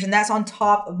 piercing damage, and that's on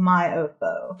top of my oath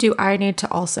bow. Do I need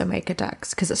to also make a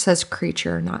dex? Because it says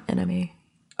creature, not enemy.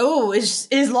 Oh, is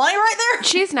Lonnie right there?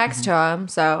 She's next to him,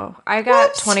 so I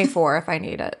got 24 if I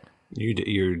need it.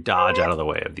 You dodge out of the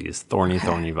way of these thorny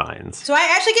vines. So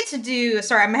I actually get to do...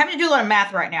 Sorry, I'm having to do a lot of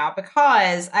math right now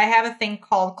because I have a thing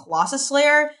called Colossus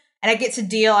Slayer, and I get to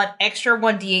deal an extra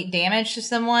 1d8 damage to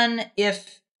someone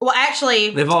if... Well,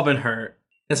 actually... They've all been hurt.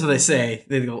 That's what they say.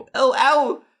 They go, oh,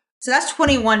 ow! So that's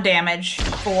 21 damage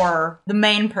for the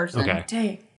main person. Okay.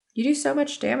 Dang. You do so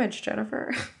much damage,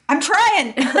 Jennifer. I'm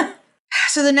trying!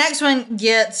 So the next one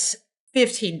gets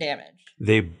 15 damage.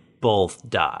 They both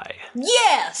die.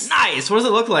 Yes! Nice! What does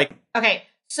it look like? Okay,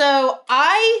 So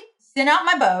I sent out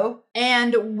my bow,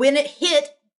 and when it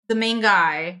hit the main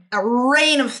guy, a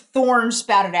rain of thorns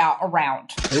spouted out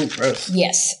around. Oh, gross.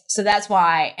 Yes. So that's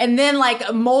why. And then,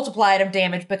 like, multiplied of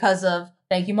damage because of,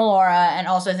 thank you, Melora, and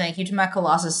also thank you to my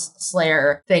Colossus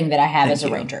Slayer thing that I have as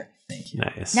a ranger. Thank you.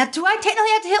 Nice. Now, do I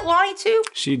technically have to hit Lonnie, too?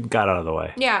 She got out of the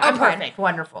way. Yeah, Oh, perfect.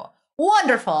 Wonderful.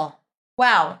 Wonderful.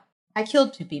 Wow. I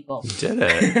killed 2 people. You did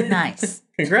it. Nice.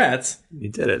 Congrats. You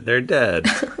did it. They're dead.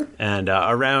 And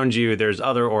around you, there's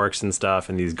other orcs and stuff,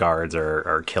 and these guards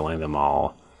are killing them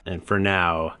all. And for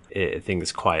now,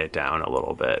 things quiet down a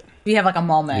little bit. We have like a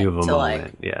moment You have a to moment,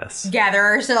 like yes. gather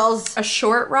ourselves. A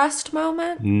short rest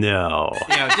moment? No.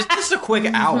 Yeah, just a quick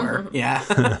hour. Yeah.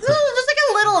 Just like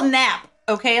a little nap.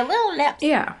 Okay, a little nap.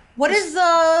 Yeah. What is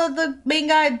the main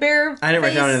guy, Bear? I didn't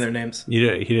write down Face? any of their names. He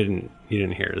didn't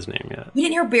hear his name yet. We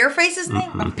didn't hear Bearface's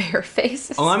name?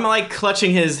 Bareface. Oh, I'm like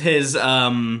clutching his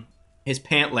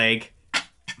pant leg,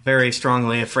 very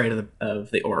strongly afraid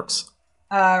of the orcs.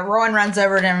 Rowan runs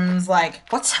over to him and is like,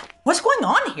 what's going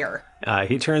on here?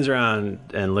 He turns around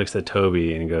and looks at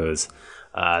Toby and goes,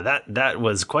 that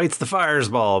was quite the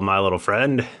fireball, my little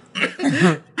friend. Is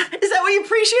that what you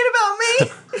appreciate about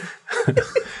me?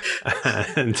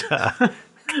 And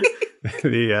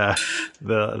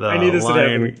the I knew this would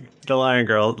happen. the lion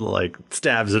girl like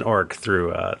stabs an orc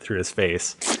through his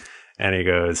face, and he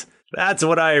goes, "That's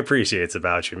what I appreciates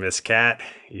about you, Miss Cat.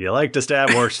 You like to stab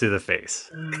orcs through the face."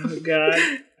 Oh, God.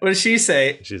 What does she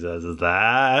say? She says, "Is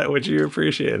that what you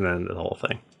appreciate?" And then the whole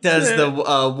thing. Does the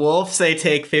wolf say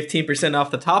take 15% off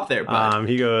the top there, bud?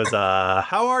 He goes,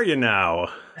 "How are you now?"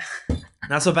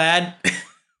 Not so bad.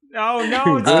 Oh,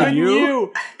 no, it's good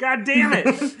you. God damn it.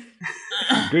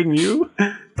 Good and you?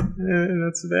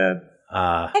 That's bad.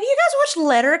 Have you guys watched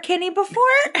Letterkenny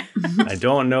before? I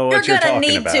don't know what you're gonna talking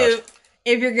need about. to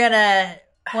if you're gonna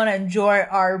want to enjoy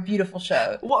our beautiful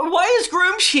show. Why is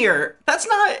Groomsh here?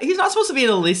 He's not supposed to be in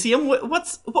Elysium.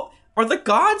 What are the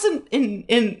gods in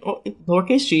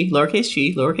lowercase g, lowercase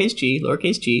g, lowercase g,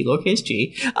 lowercase g, lowercase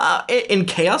g, in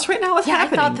chaos right now? What's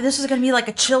happening? I thought that this was gonna be like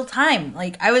a chill time.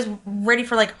 Like I was ready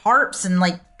for like harps and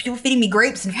like people feeding me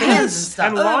grapes and fans and stuff.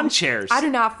 And lawn chairs. I do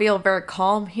not feel very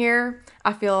calm here.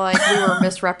 I feel like we were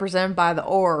misrepresented by the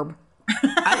orb.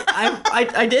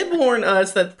 I did warn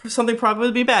us that something probably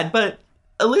would be bad, but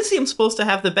Elysium's supposed to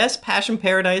have the best passion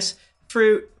paradise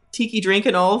fruit tiki drink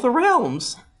in all of the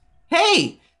realms.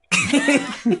 Hey!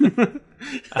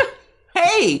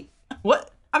 Hey!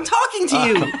 What? I'm talking to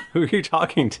you! Who are you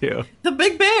talking to? The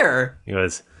big bear! He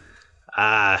goes,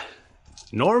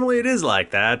 normally it is like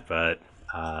that, but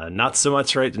not so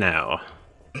much right now.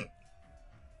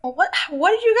 What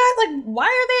did you guys like? Why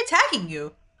are they attacking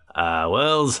you?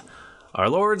 Wells, our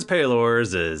Lord's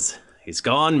Paylors he's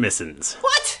gone missings.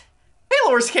 What?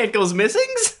 Paylors can't go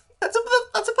missings? That's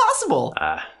impossible.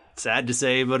 Sad to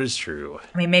say, but it's true.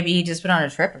 I mean, maybe he just went on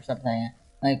a trip or something.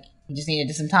 Like he just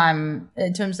needed some time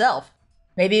to himself.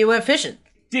 Maybe he went fishing.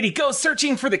 Did he go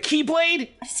searching for the Keyblade?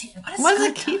 What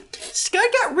is it? Scott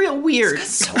got real weird.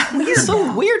 He's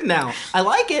so weird now. I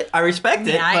like it. I respect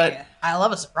it. But I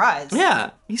love a surprise.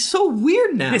 Yeah, he's so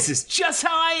weird now. This is just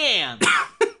how I am.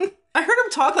 I heard him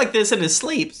talk like this in his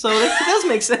sleep, so it does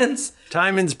make sense.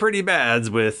 Timing's pretty bad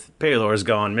with Paylors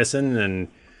gone missing, and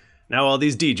now all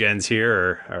these degens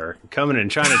here are coming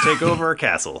and trying to take over our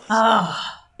castle.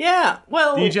 Yeah,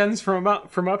 well... Degens from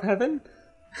up heaven?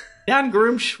 Down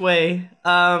Groomsh way.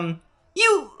 Well,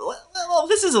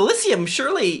 this is Elysium.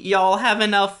 Surely y'all have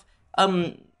enough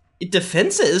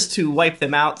defenses to wipe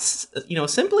them out,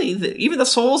 simply. Even the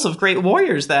souls of great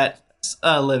warriors that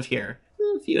live here.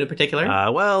 A few in particular.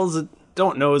 Wells,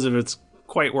 don't know as if it's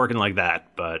quite working like that,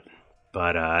 but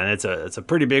it's a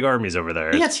pretty big armies over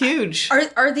there. Yeah, it's huge.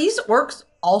 Are these orcs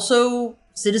also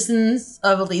citizens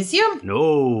of Elysium?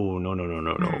 No.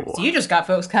 So you just got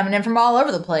folks coming in from all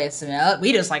over the place. I mean,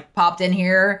 we just like popped in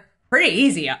here pretty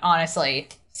easy, honestly.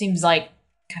 Seems like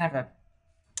kind of a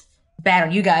bad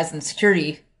on you guys on the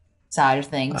security side of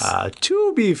things.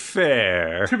 To be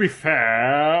fair.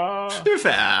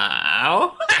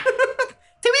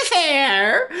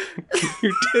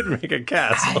 You did make a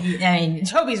castle. I mean,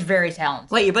 Toby's very talented.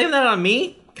 Wait, you blame that on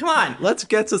me? Come on. Let's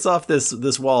get us off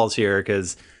this walls here,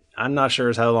 because I'm not sure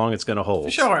as how long it's going to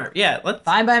hold. Sure, yeah.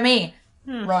 Fine by me.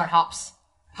 Ron hops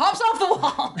off the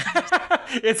wall.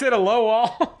 It's in a low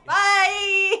wall.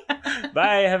 Bye.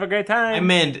 Bye, have a great time. I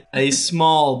meant a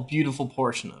small, beautiful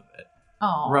portion of it.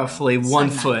 Oh, roughly 1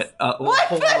 foot. Hole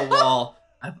in the wall.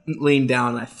 I lean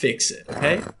down and I fix it,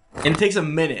 okay? And it takes a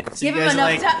minute. So Give you him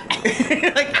guys enough are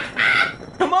time. like,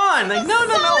 come on. Like, no,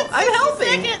 I'm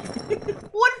helping.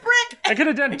 1 brick. I could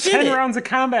have done 10 rounds of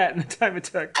combat in the time it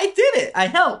took. I did it. I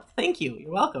helped. Thank you.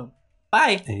 You're welcome.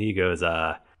 Bye. And he goes,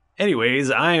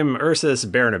 anyways, I'm Ursus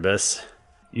Barnabas.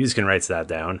 You can write that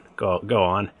down. Go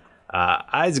on.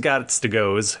 I's gots to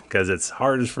goes, because it's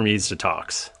hard for me to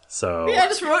talks. So yeah, I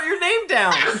just wrote your name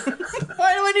down.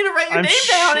 Why do I need to write your name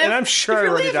down? And I'm sure I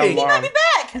wrote it down long. He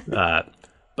might be back.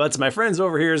 But my friends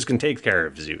over here can take care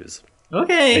of zoos.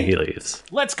 Okay. And he leaves.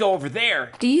 Let's go over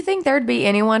there. Do you think there'd be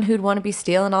anyone who'd want to be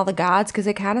stealing all the gods? Because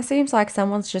it kind of seems like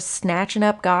someone's just snatching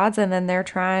up gods and then they're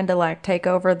trying to like take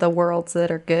over the worlds that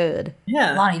are good.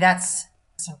 Yeah. Lonnie, that's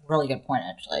a really good point,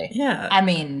 actually. Yeah. I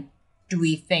mean, do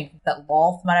we think that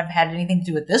Lolth might have had anything to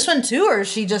do with this one too, or is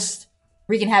she just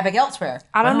wreaking havoc elsewhere?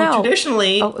 I don't know.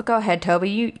 Traditionally... Oh, go ahead,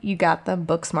 Toby. You got the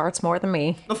book smarts more than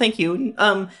me. Well, thank you.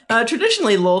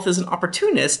 Traditionally, Lolth is an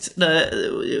opportunist,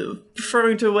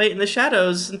 preferring to wait in the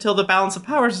shadows until the balance of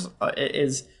powers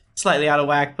is slightly out of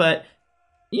whack, but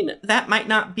that might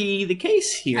not be the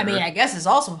case here. I mean, I guess it's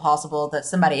also possible that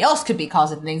somebody else could be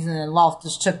causing things and then Lolth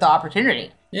just took the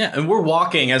opportunity. Yeah, and we're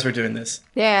walking as we're doing this.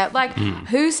 Yeah, like,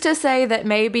 who's to say that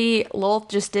maybe Lolth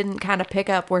just didn't kind of pick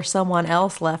up where someone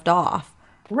else left off?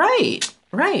 Right.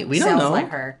 We don't know. Sounds like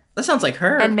her. That sounds like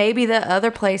her. And maybe the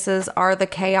other places are the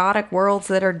chaotic worlds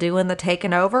that are doing the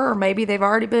taking over, or maybe they've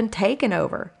already been taken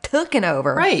over.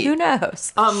 Right. Who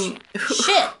knows?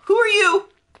 Shit. Who are you?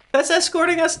 That's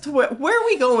escorting us to where are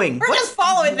we going? We're just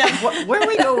following them. Where are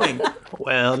we going?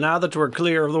 Well, now that we're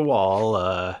clear of the wall,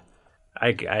 I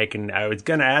was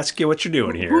gonna ask you what you're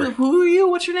doing here. Who are you?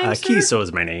 What's your name, sir? Kiso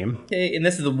is my name. Okay, and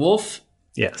this is the wolf?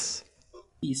 Yes.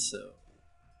 Kiso.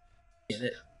 Get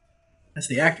it? That's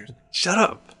the actor's name. Shut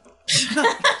up.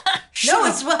 No,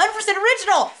 it's 100%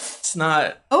 original. It's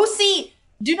not. OC,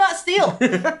 do not steal.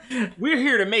 We're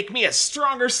here to make me a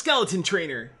stronger skeleton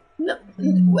trainer.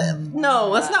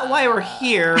 No, that's not why we're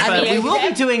here, but we will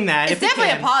be doing that. It's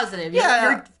definitely a positive.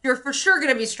 Yeah. You're for sure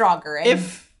going to be stronger. And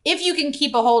if you can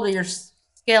keep a hold of your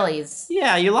skellies.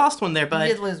 Yeah, you lost one there, bud.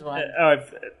 You did lose one.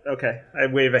 Okay. I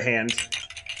wave a hand,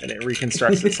 and it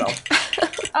reconstructs itself.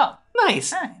 Oh.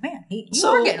 Nice. Oh, man, you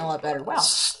are getting a lot better. Wow.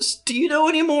 Do you know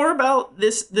any more about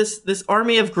this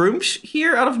army of Groomsh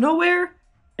here out of nowhere?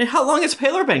 And how long has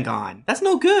Paler been gone? That's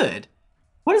no good.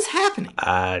 What is happening?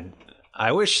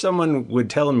 I wish someone would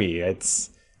tell me.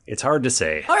 It's hard to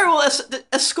say. All right, well,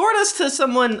 escort us to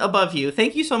someone above you.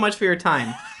 Thank you so much for your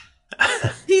time. What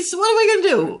are we gonna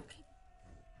do?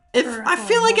 I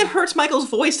feel like it hurts Michael's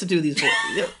voice to do these.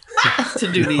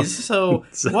 So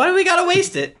why do we gotta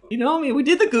waste it? You know, I mean, we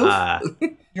did the goof.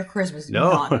 Your charisma's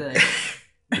not good.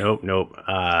 Nope.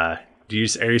 Are you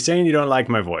saying you don't like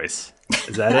my voice?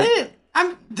 Is that it?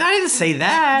 I didn't say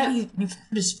that. You've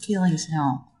hurt his feelings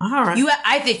now. All right.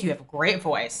 I think you have a great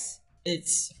voice.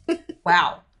 It's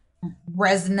wow,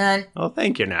 resonant. Oh,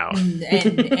 thank you. Now,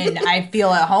 and I feel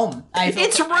at home.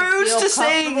 It's rude to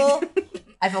say.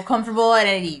 I feel comfortable and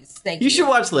at ease. Thank you. You should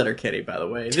watch Letterkenny, by the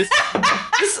way. This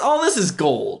is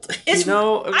gold. It's,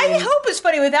 I hope it's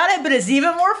funny without it, but it's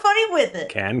even more funny with it.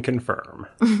 Can confirm.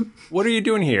 What are you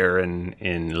doing here in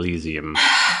Elysium?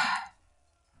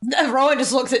 Rowan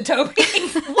just looks at Toby.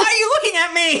 Why are you looking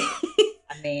at me?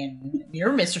 I mean, you're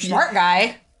Mr. Smart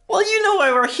Guy. Well, you know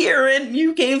why we're here, and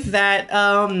you gave that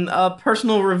a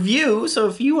personal review, so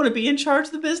if you want to be in charge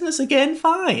of the business again,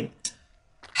 fine.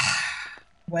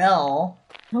 Well,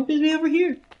 hope he's be over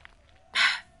here.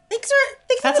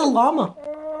 That's a llama.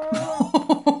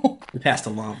 We passed a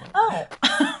llama. Oh,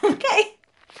 okay.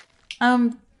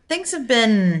 Things have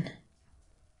been...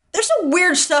 There's some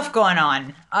weird stuff going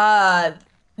on.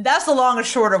 That's the long and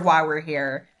short of why we're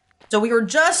here. So we were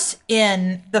just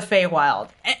in the Feywild,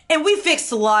 and we fixed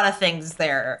a lot of things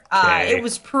there. It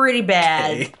was pretty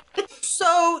bad.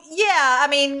 So, yeah, I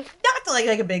mean, not to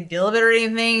like a big deal of it or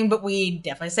anything, but we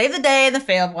definitely saved the day in the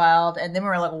Feywild, and then we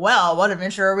were like, well, what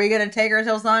adventure are we going to take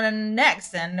ourselves on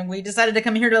next? And we decided to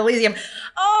come here to Elysium.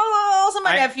 Oh, also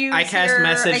my nephew. I cast a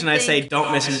message and I say,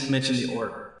 don't mention the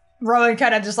order. Rowan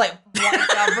kind of just like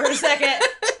walked out for a second.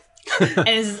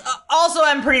 And also,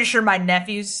 I'm pretty sure my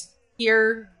nephew's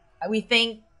here. We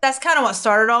think that's kind of what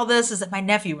started all this, is that my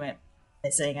nephew went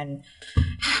missing, and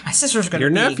my sister's gonna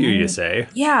Your be... nephew, you say?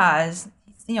 Yeah, he's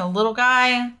little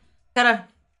guy, got a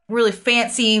really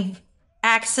fancy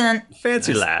accent.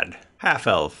 Fancy lad, half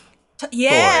elf.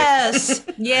 Yes,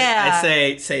 boy. yeah.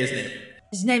 I say his name.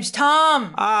 His name's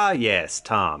Tom. Ah, yes,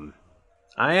 Tom.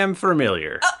 I am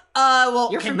familiar.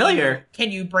 Well, you're familiar.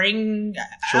 Can you bring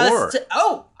Sure. us to...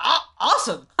 Oh,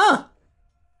 awesome. Huh.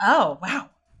 Oh, wow.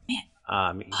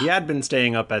 He had been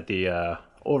staying up at the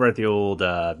over at the old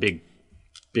big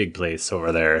big place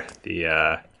over there.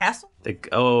 The castle?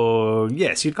 Oh,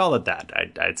 yes, you'd call it that,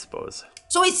 I'd suppose.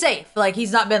 So he's safe. Like,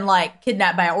 he's not been, like,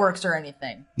 kidnapped by orcs or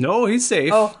anything. No, he's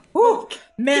safe. Oh, whew.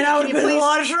 Man, I would have been in a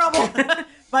lot of trouble.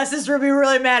 My sister would be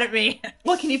really mad at me.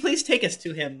 Well, can you please take us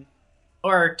to him?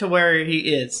 Or to where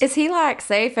he is? Is he, like,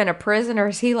 safe in a prison, or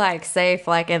is he, like, safe,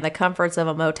 like, in the comforts of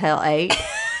a Motel 8?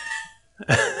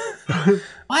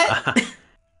 What?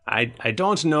 I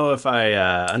don't know if I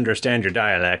understand your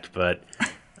dialect, but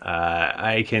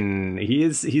I can.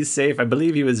 He's safe. I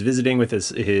believe he was visiting with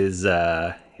his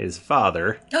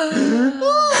father.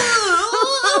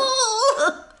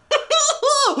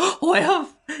 Wow,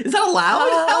 is that allowed?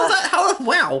 How is that?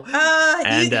 Wow.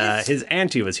 And his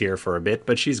auntie was here for a bit,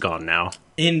 but she's gone now.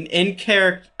 In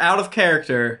character, out of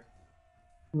character.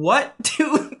 What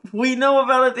do we know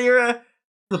about Adira?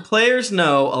 The players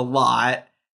know a lot.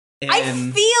 And I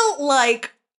feel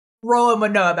like Rowan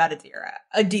would know about Adira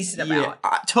a decent amount.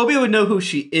 Toby would know who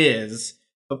she is,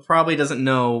 but probably doesn't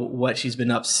know what she's been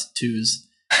up to.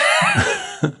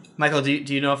 Michael, do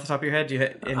you know off the top of your head? Do you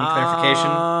have any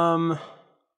clarification?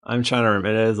 I'm trying to remember.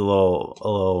 It is a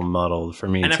little muddled for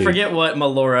me. And too. I forget what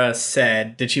Melora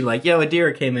said. Did she like, yo,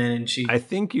 Adira came in and she? I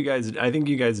think you guys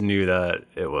knew that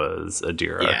it was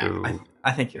Adira who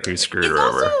I think you're who right. screwed her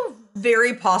over. Also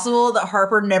very possible that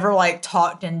Harper never like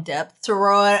talked in depth to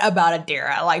Rowan about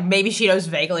Adira. Like maybe she knows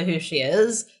vaguely who she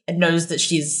is and knows that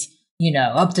she's,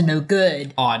 up to no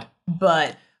good. Odd.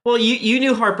 But well, you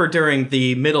knew Harper during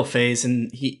the middle phase,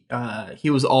 and he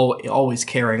was always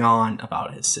carrying on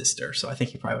about his sister. So I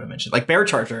think he probably would have mentioned like Bear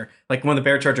Charger. Like one of the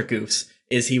Bear Charger goofs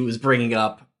is he was bringing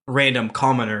up random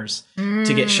commoners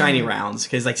to get shiny rounds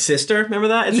because like sister, remember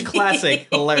that? It's a classic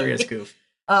hilarious goof.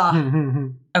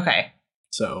 Okay.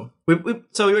 So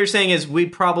so what you're saying is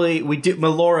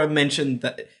Melora mentioned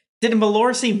that. Did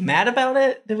Melora seem mad about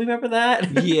it? Did we remember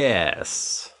that?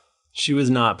 Yes. She was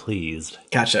not pleased.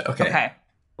 Gotcha. Okay.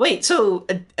 Wait, so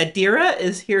Adira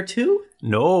is here too?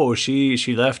 No, she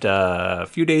left a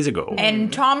few days ago.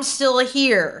 And Tom's still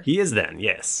here. He is then,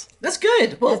 yes. That's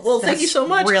good. Well, thank you so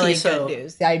much. Really Kiso. good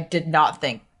news. I did not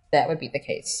think that would be the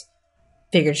case.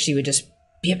 Figured she would just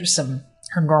be up to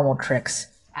her normal tricks.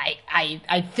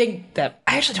 I think that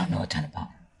I actually don't know a ton about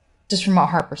her. Just from what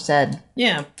Harper said.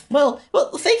 Yeah. Well,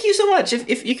 thank you so much.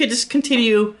 If you could just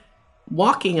continue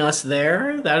walking us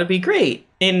there, that would be great.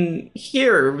 And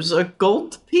here's a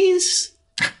gold piece.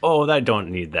 Oh, I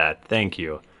don't need that. Thank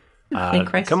you.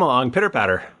 Come along, pitter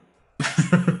patter.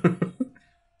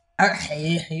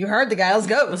 Okay, you heard the guy. Let's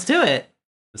go. Let's do it.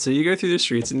 So you go through the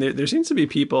streets, and there seems to be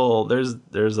people. There's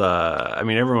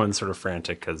everyone's sort of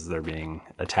frantic because they're being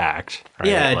attacked. Right?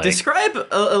 Yeah, describe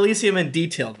Elysium in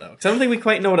detail, though, because I don't think we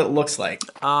quite know what it looks like.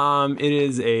 It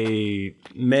is a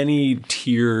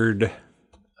many-tiered,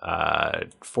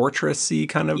 fortressy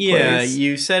kind of place. Yeah,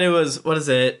 you said it was. What is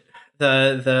it?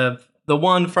 The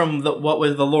one from what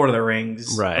was the Lord of the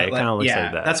Rings? Right, it kind of looks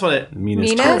like that. That's what it.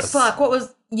 Minas Tirith. Fuck. What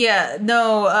was? Yeah.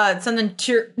 No. Something.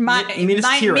 Minas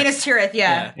Tirith.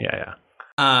 Yeah.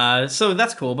 Yeah. So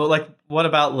that's cool, but like, what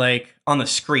about like on the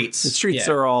streets? The streets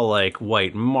are all like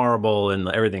white marble, and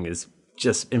everything is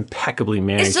just impeccably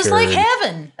manicured. It's just like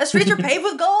heaven. The streets are paved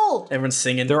with gold. Everyone's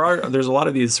singing. There's a lot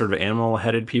of these sort of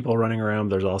animal-headed people running around.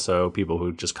 There's also people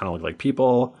who just kind of look like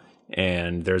people,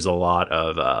 and there's a lot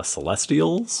of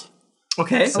celestials.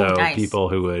 Okay. So nice. people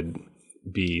who would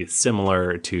be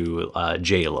similar to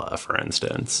Jayla, for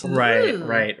instance.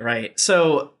 Right.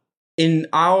 So in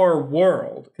our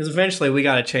world, because eventually we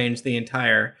got to change the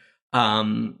entire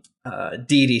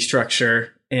deity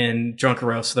structure in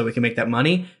Drunkaros so that we can make that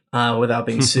money without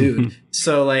being sued.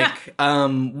 So like,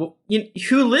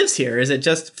 who lives here? Is it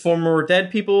just former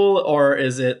dead people, or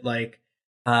is it like,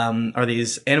 are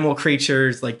these animal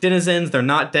creatures like denizens? They're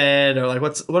not dead, or like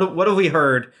what have we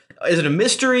heard? Is it a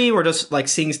mystery? We're just like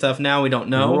seeing stuff now we don't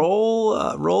know.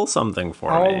 Roll something for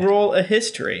me. I'll roll a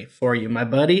history for you, my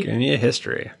buddy. Give me a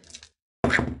history.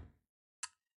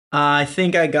 I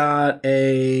think I got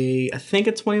a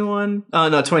 21.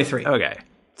 No, 23. Okay.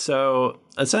 So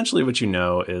essentially what you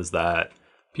know is that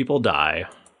people die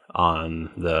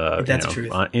on the That's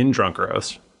truth. In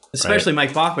Drunkaros. Especially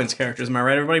Mike Bachman's characters, am I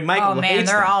right, everybody? Michael hates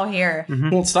they're them. all here.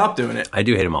 Won't stop doing it. I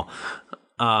do hate them all.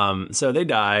 So they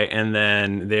die, and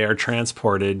then they are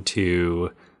transported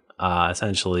to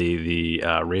essentially the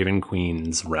Raven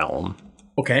Queen's realm.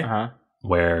 Okay.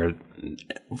 Where,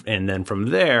 and then from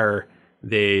there,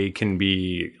 they can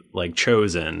be like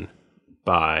chosen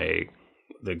by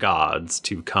the gods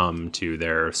to come to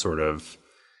their sort of,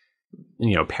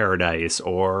 paradise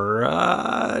or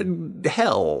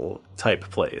hell type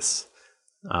place.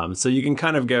 So you can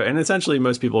kind of go, and essentially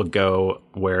most people go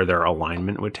where their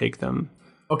alignment would take them.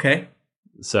 Okay.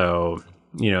 So,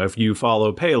 if you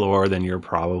follow Pelor, then you're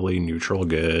probably neutral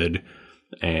good,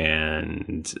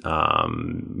 and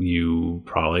you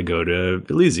probably go to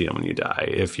Elysium when you die.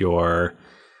 If you're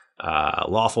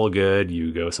lawful good,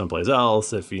 you go someplace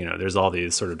else. If, there's all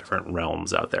these sort of different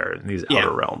realms out there, these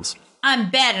outer realms.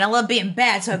 I'm bad and I love being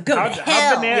bad, so go to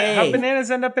hell. How Bananas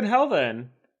end up in hell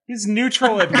then? He's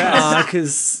neutral at best.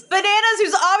 Because Bananas,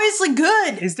 who's obviously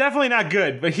good. He's definitely not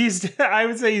good, but I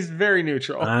would say he's very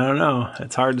neutral. I don't know.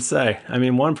 It's hard to say. I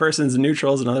mean, one person's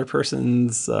neutral is another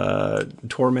person's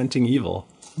tormenting evil.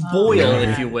 Boiled,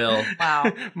 if you will.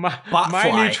 Wow.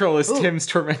 My neutral is Tim's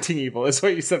tormenting evil, is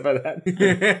what you said by that.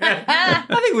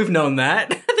 I think we've known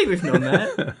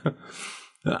that.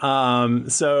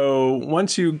 So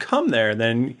once you come there,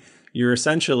 then you're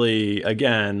essentially,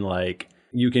 again, like,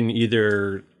 you can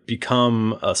either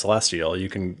become a Celestial, you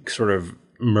can sort of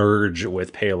merge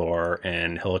with Pelor,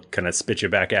 and he'll kind of spit you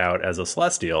back out as a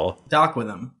Celestial. Dock with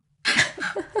him.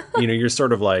 You're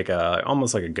sort of like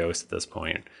almost like a ghost at this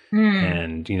point.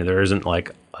 And there isn't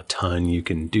like a ton you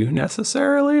can do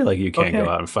necessarily. Like, you can't go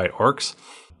out and fight orcs,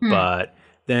 but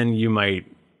then you might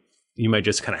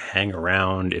just kind of hang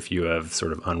around if you have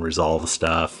sort of unresolved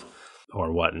stuff or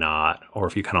whatnot, or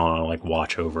if you kind of want to like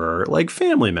watch over like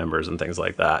family members and things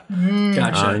like that.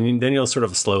 Gotcha. And then you'll sort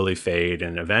of slowly fade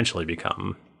and eventually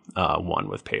become one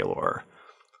with Pelor.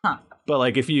 But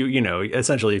like, if you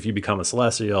essentially if you become a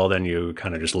Celestial, then you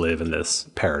kind of just live in this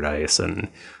paradise, and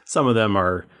some of them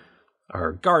are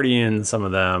guardians, some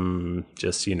of them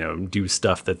just do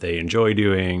stuff that they enjoy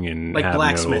doing and like have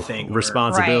blacksmithing, no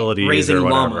responsibilities, raising or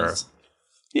whatever. llamas.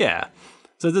 Yeah,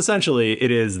 so it's essentially it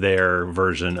is their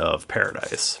version of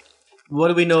paradise. What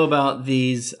do we know about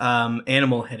these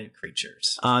animal-headed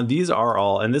creatures? These are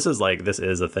all, and this is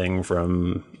a thing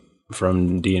from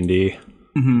D&D.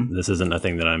 Mm-hmm. This isn't a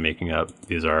thing that I'm making up.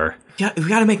 These are. Yeah, we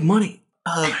got to make money.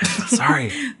 Sorry,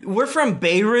 we're from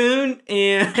Beirut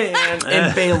and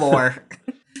Pelor.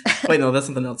 Wait, no, that's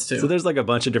something else too. So there's like a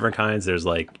bunch of different kinds. There's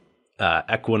like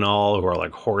Equinol, who are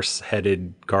like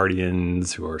horse-headed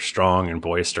guardians who are strong and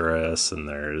boisterous, and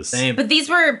there's. But these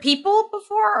were people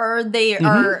before, or they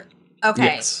are. Okay.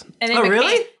 Yes. And they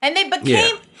really? And they became.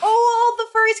 Yeah. Oh, all the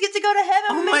furries get to go to heaven.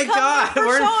 Oh my god,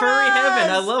 we're in furry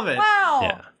heaven. I love it. Wow.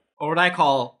 Yeah. Or what I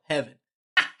call heaven.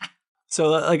 So,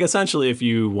 like, essentially, if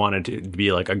you wanted to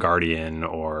be like a guardian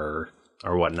or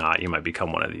whatnot, you might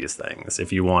become one of these things.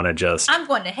 If you want to just, I'm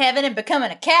going to heaven and becoming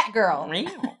a cat girl.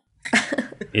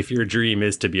 if your dream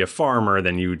is to be a farmer,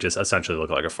 then you just essentially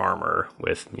look like a farmer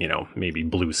with, maybe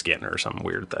blue skin or some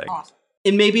weird thing. Awesome.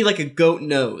 And maybe like a goat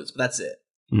nose, but that's it.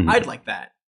 Mm-hmm. I'd like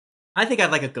that. I think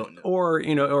I'd like a goat nose.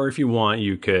 Or if you want,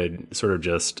 you could sort of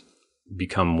just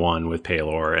become one with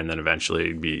Pelor and then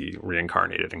eventually be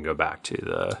reincarnated and go back to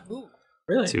the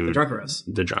the Drunkeros.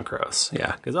 The Drunkeros,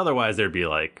 yeah. Because otherwise there'd be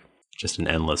like just an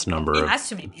endless number of that's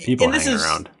too many people and this hanging is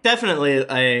around. Definitely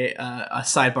a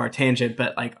sidebar tangent,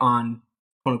 but like on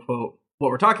quote unquote what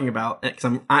we're talking about,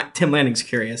 because Tim Lanning's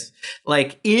curious.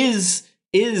 Like, is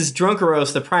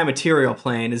Drunkeros the prime material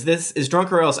plane? Is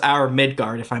Drunkeros our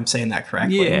Midgard, if I'm saying that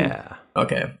correctly? Yeah.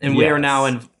 Okay. And we are now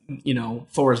in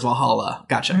Thor's Valhalla.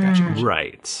 Gotcha.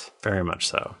 Right. Very much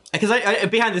so. Because I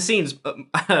behind the scenes,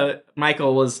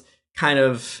 Michael was kind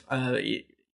of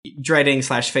dreading /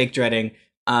 fake dreading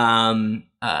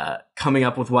coming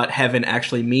up with what heaven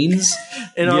actually means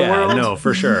in our world. No,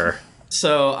 for sure.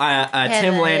 So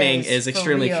Tim Lanning is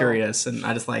extremely curious, and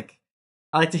I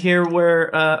like to hear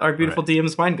where our beautiful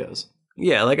DM's mind goes.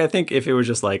 Yeah, like I think if it was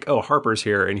just like, oh, Harper's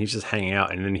here and he's just hanging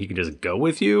out and then he can just go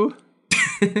with you,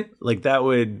 like that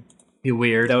would be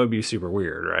weird. That would be super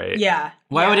weird, right? Yeah.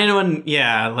 Why would anyone?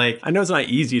 Yeah, like I know it's not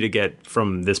easy to get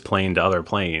from this plane to other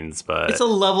planes, but it's a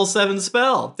level 7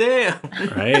 spell. Damn.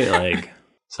 Right? Like,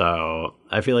 so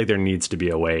I feel like there needs to be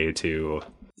a way to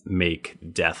make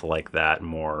death like that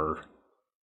more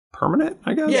permanent,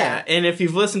 I guess. Yeah, and if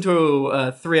you've listened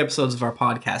to 3 episodes of our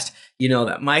podcast, you know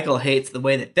that Michael hates the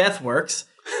way that death works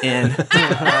in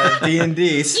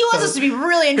D&D. He wants us to be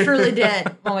really and truly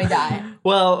dead when we die.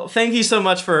 Well, thank you so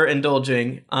much for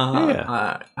indulging.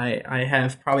 I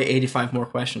have probably 85 more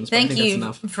questions, but Thank I think you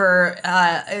that's enough. for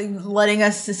letting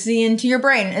us to see into your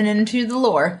brain and into the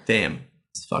lore. Damn.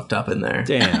 It's fucked up in there.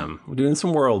 Damn. We're doing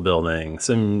some world building,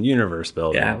 some universe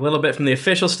building. Yeah, a little bit from the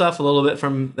official stuff, a little bit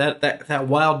from that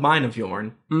wild mind of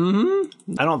yourn.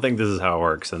 Mm-hmm. I don't think this is how it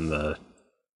works in the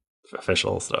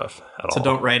official stuff at all. So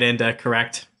don't write in to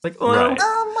correct. It's like, Right.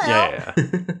 well, Yeah.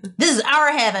 this is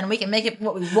our heaven. We can make it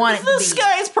what we want it to the be.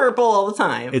 sky is purple all the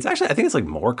time. It's actually, I think it's like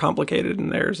more complicated in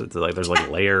theirs. It's like there's like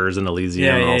layers in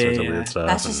Elysium and all sorts of weird stuff.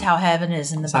 That's just how heaven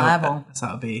is in the Bible. That's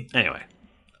how it be. Anyway,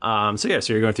 so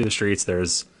you're going through the streets.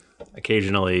 There's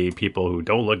occasionally people who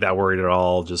don't look that worried at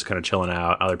all, just kind of chilling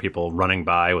out. Other people running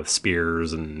by with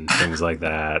spears and things like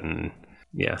that. And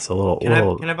yeah, so a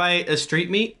little. Can I buy a street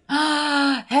meat?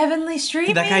 Heavenly street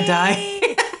Did that guy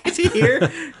die? Is he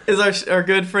here? Is our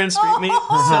good friend street meat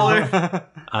seller?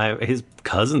 His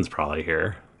cousin's probably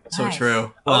here. So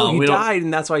true. Oh, he died,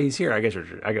 and that's why he's here. I get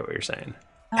what you're saying.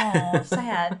 Oh,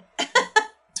 sad.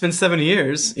 It's been 7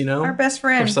 years, you know. Our best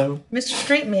friend, or so. Mr.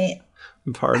 Street Meat.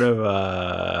 Part of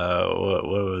what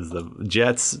was the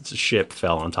Jet's ship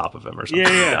fell on top of him or something.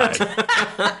 Yeah. He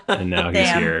died. And now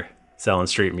he's here selling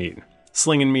street meat,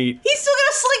 slinging meat. He's still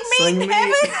gonna sling meat in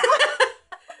heaven.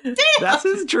 Damn. That's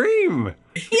his dream.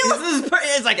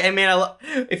 It's like, hey man,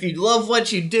 if you love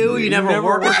what you do, you never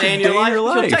work a day in your life.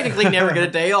 You'll technically never get a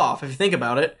day off if you think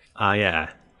about it. Yeah,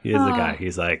 he is the guy.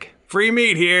 He's like, free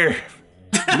meat here.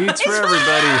 Meat's for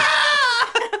everybody.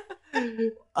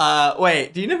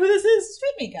 Wait, do you know who this is?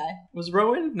 Street Meat guy. Was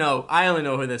Rowan? No, I only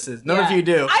know who this is. None of you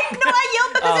do. I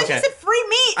yelled because I said free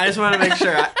meat. I just want to make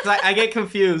sure. I get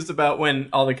confused about when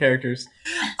all the characters.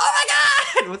 Oh my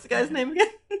god! What's the guy's name again?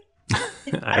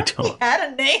 I don't. He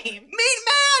had a name. Meat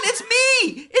Man, it's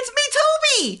me. It's me,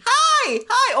 Toby. Hi.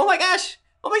 Oh my gosh,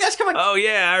 come on. Oh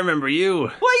yeah, I remember you.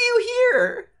 Why are you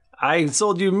here? I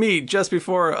sold you meat just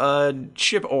before a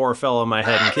ship ore fell on my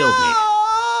head and killed me.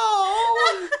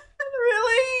 Oh,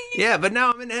 really? Yeah, but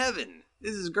now I'm in heaven.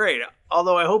 This is great.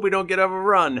 Although I hope we don't get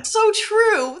overrun. So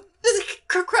true.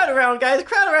 Crowd around, guys.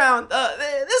 Crowd around.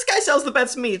 This guy sells the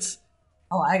best meats.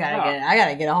 Oh, I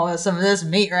gotta get a hold of some of this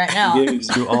meat right now. He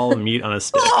gives you all meat on a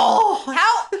stick. Oh,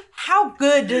 how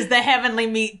good does the heavenly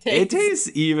meat taste? It tastes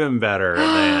even better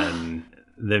than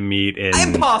the meat in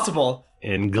Impossible.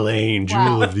 In Glane,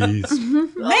 Jewel of these.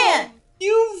 Man,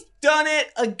 you've done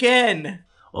it again.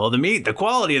 Well, the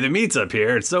quality of the meat's up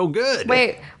here. It's so good.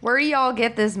 Wait, where do y'all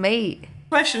get this meat?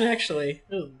 Question, actually.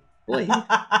 Oh, boy.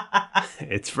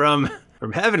 It's from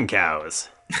Heaven Cows.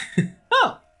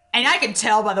 Oh, and I can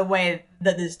tell by the way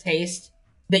that this tastes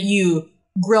that you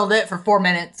grilled it for 4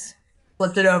 minutes,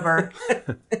 flipped it over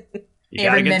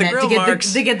every minute to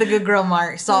get the good grill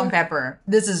mark, salt and pepper.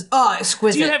 This is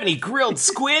exquisite. Do you have any grilled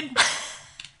squid?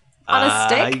 On a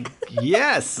stick?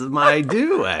 Yes, I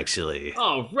do actually.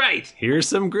 Oh, right. Here's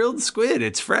some grilled squid.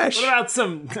 It's fresh. What about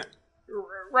some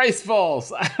rice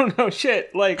balls? I don't know,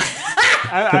 shit. Like,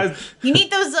 you need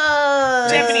those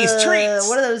Japanese treats.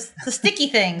 What are those? The sticky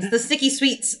things, the sticky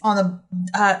sweets on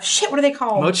the shit. What are they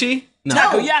called? Mochi? No.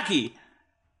 Takoyaki.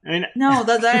 I mean, no,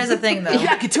 that is a thing though.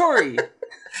 Yakitori.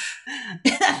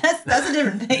 that's a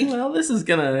different thing. Well, this is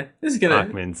gonna.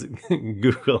 Bachman's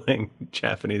googling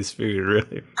Japanese food.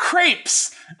 Really,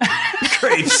 crepes.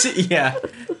 Crepes. Yeah.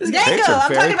 Dango.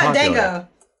 I'm talking about Dango.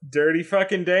 Dirty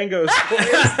fucking Dangos.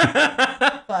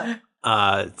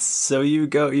 So you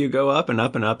go up and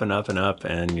up and up and up and up,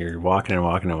 and you're walking and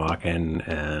walking and walking,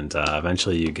 and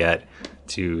eventually you get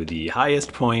to the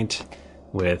highest point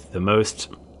with the most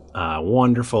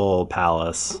wonderful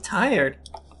palace. I'm tired.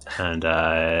 And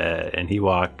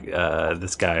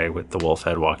this guy with the wolf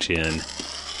head walks you in,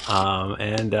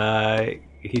 and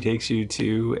he takes you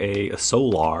to a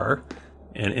solar,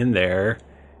 and in there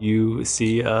you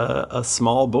see a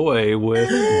small boy with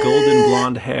golden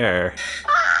blonde hair,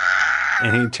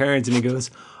 and he turns and he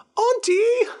goes,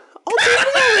 Auntie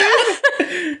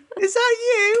Lauren, is that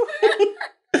you?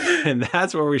 And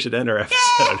that's where we should end our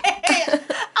episode.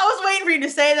 I was waiting for you to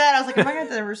say that. I was like, am I going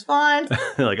to respond?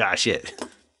 Like, shit.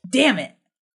 Damn it.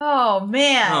 Oh,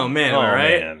 man. All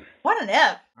right. Man. What an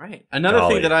ep. All right. Another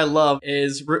thing that I love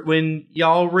is when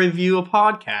y'all review a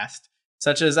podcast,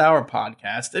 such as our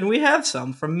podcast, and we have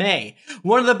some from May.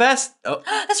 One of the best. Oh.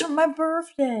 That's from my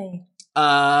birthday.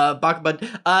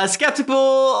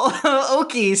 Skeptical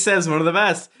Oki says one of the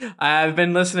best. I've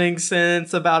been listening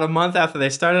since about a month after they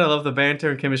started. I love the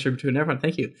banter and chemistry between everyone.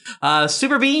 Thank you.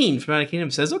 Super Bean from United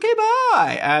Kingdom says, okay, bye.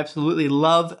 I absolutely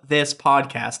love this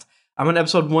podcast. I'm on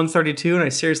episode 132, and I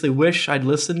seriously wish I'd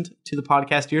listened to the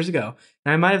podcast years ago,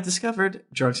 and I might have discovered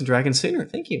Drunks and Dragons sooner.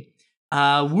 Thank you.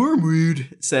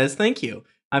 Wormwood says, thank you.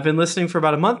 I've been listening for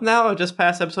about a month now. I just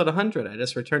passed episode 100. I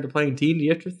just returned to playing D&D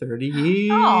after 30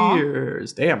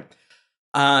 years. Damn.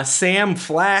 Sam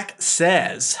Flack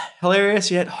says, hilarious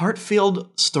yet heart-filled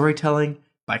storytelling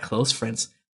by close friends.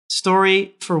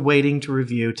 Story for waiting to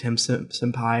review Tim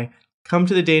Senpai. Come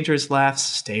to the dangerous laughs.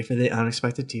 Stay for the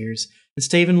unexpected tears. and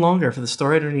stay even longer for the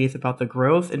story underneath about the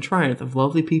growth and triumph of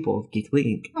lovely people of Geekly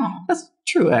Inc. That's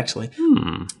true, actually.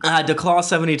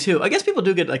 DeClaw72. I guess people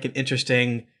do get like an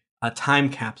interesting time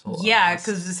capsule. Yeah,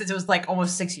 because it was like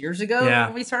almost 6 years ago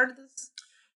when we started this.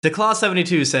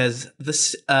 DeClaw72 says,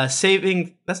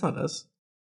 saving... That's not us.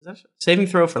 Is that saving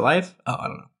throw for life? Oh, I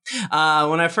don't know.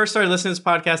 When I first started listening to this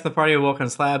podcast and the party awoke on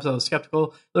slabs, I was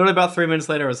skeptical. Literally about 3 minutes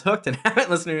later, I was hooked and haven't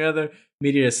listened to any other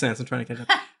media since. I'm trying to catch up.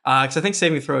 Because I think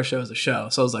Saving Throw show is a show.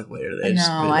 So I was like, wait, are they just...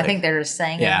 No, I think they're just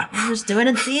saying we're just doing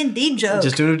a D&D joke.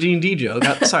 Just doing a D&D joke.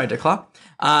 Sorry, DeClaw.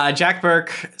 Jack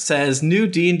Burke says, new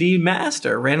D&D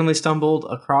master. Randomly stumbled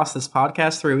across this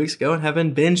podcast 3 weeks ago and have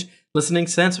been binge listening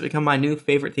since. It's become my new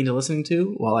favorite thing to listen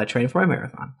to while I train for my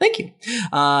marathon. Thank you.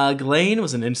 Ghislaine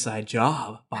was an inside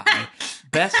job by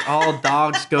Best All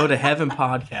Dogs Go to Heaven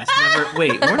podcast.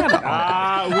 We're not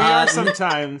all we are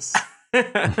sometimes.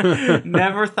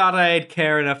 Never thought I'd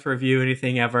care enough to review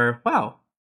anything ever. Wow.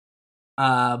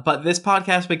 But this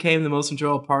podcast became the most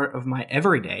enjoyable part of my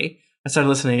everyday. I started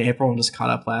listening in April and just caught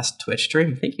up last Twitch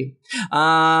stream. Thank you.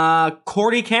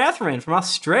 Cordy Catherine from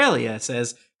Australia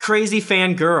says, crazy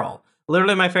fan girl.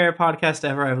 Literally my favorite podcast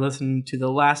ever. I've listened to the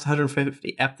last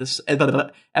 150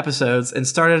 episodes and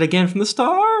started again from the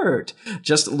start.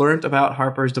 Just learned about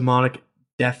Harper's demonic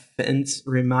defense.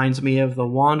 Reminds me of the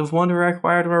Wand of Wonder I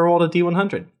acquired when I rolled a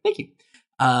D100. Thank you.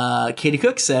 Katie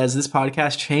Cook says, this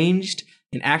podcast changed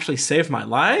and actually saved my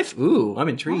life. Ooh, I'm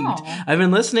intrigued. Oh. I've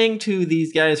been listening to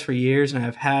these guys for years, and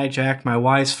I've hijacked my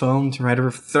wife's phone to write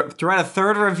a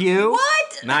third review.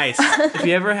 What? Nice. If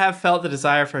you ever have felt the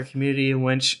desire for a community in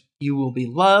which you will be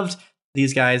loved,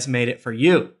 these guys made it for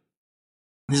you.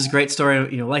 This is a great story.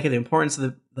 Like the importance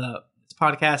of this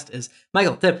podcast is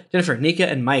Michael, Tip, Jennifer, Nika,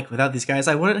 and Mike. Without these guys,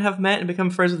 I wouldn't have met and become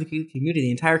friends with the community.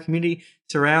 The entire community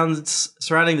surrounding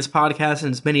this podcast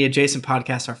and its many adjacent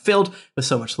podcasts are filled with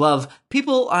so much love.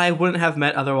 People I wouldn't have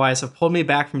met otherwise have pulled me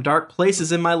back from dark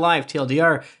places in my life.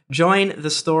 TLDR, join the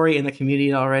story in the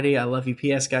community already. I love you.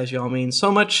 PS, guys, you all mean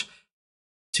so much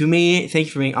to me. Thank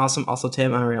you for being awesome. Also,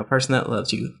 Tim, I'm a real person that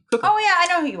loves you. Cooker. Oh, yeah, I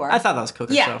know who you are. I thought that was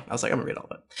Cooker, so I was like, I'm going to read all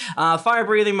of it. Fire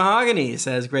Breathing Mahogany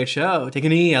says, great show. Take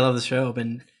an E. I love the show. I've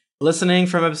been listening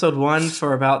from episode 1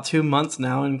 for about 2 months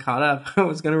now and caught up. I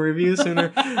was going to review sooner.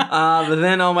 But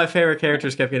then all my favorite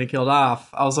characters kept getting killed off.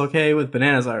 I was okay with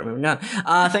Bananas. All right, moving on.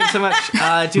 Thanks so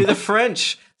much. Do the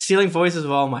French. Stealing voices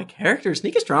of all my characters.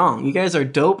 Sneak is strong. You guys are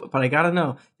dope, but I got to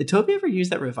know, did Toby ever use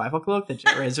that revival cloak that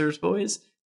Jet Razor's boys?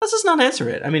 Let's just not answer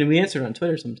it. I mean, we answer it on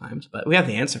Twitter sometimes, but we have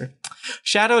the answer.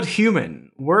 Shadowed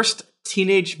Human, worst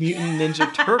Teenage Mutant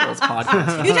Ninja Turtles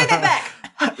podcast. You take that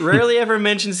back. Rarely ever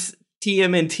mentions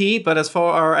TMNT, but as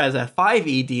far as a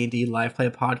 5e D&D live play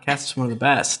podcast, it's one of the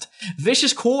best.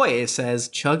 Vicious Koi says,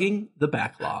 chugging the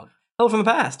backlog. Hello from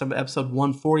the past. I'm at episode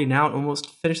 140 now and almost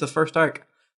finished the first arc.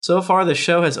 So far, the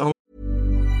show has only...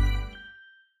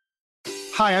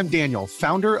 Hi, I'm Daniel,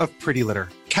 founder of Pretty Litter.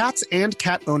 Cats and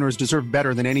cat owners deserve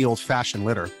better than any old-fashioned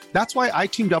litter. That's why I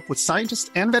teamed up with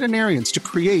scientists and veterinarians to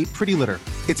create Pretty Litter.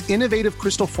 Its innovative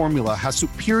crystal formula has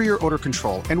superior odor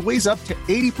control and weighs up to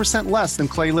 80% less than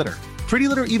clay litter. Pretty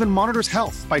Litter even monitors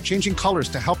health by changing colors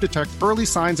to help detect early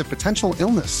signs of potential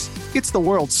illness. It's the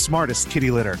world's smartest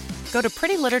kitty litter. Go to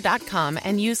prettylitter.com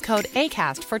and use code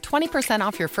ACAST for 20%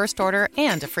 off your first order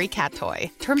and a free cat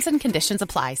toy. Terms and conditions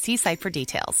apply. See site for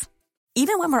details.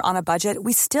 Even when we're on a budget,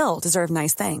 we still deserve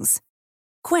nice things.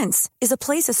 Quince is a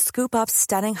place to scoop up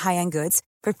stunning high-end goods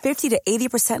for 50 to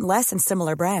 80% less than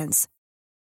similar brands.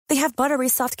 They have buttery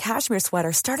soft cashmere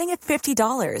sweaters starting at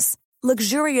 $50,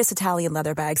 luxurious Italian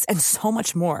leather bags, and so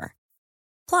much more.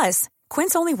 Plus,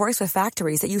 Quince only works with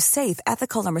factories that use safe,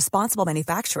 ethical, and responsible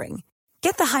manufacturing.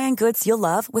 Get the high-end goods you'll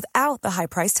love without the high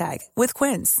price tag with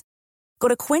Quince. Go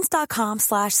to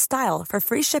quince.com/style for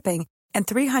free shipping and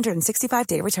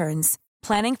 365-day returns.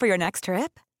 Planning for your next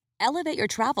trip? Elevate your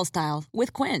travel style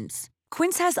with Quince.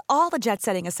 Quince has all the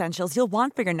jet-setting essentials you'll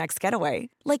want for your next getaway,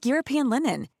 like European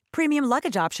linen, premium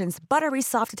luggage options, buttery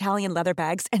soft Italian leather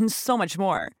bags, and so much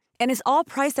more. And is all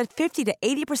priced at 50 to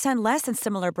 80% less than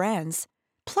similar brands.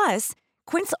 Plus,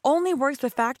 Quince only works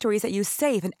with factories that use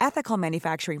safe and ethical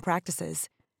manufacturing practices.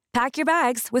 Pack your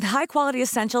bags with high-quality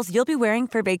essentials you'll be wearing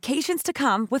for vacations to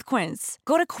come with Quince.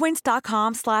 Go to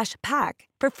quince.com/pack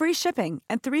for free shipping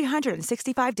and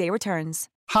 365-day returns.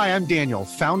 Hi, I'm Daniel,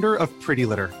 founder of Pretty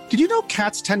Litter. Did you know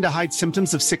cats tend to hide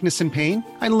symptoms of sickness and pain?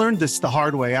 I learned this the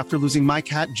hard way after losing my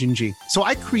cat, Gingy. So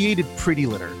I created Pretty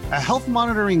Litter, a health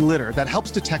monitoring litter that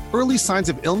helps detect early signs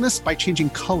of illness by changing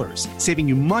colors, saving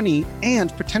you money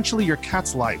and potentially your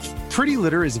cat's life. Pretty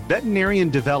Litter is veterinarian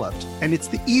developed, and it's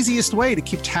the easiest way to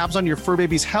keep tabs on your fur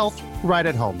baby's health right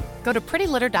at home. Go to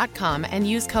prettylitter.com and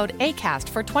use code ACAST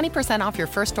for 20% off your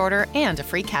first order and a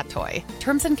free cat toy.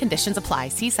 Terms and conditions apply.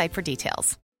 See site for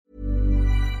details.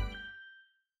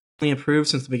 Improved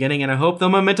since the beginning, and I hope the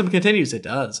momentum continues. It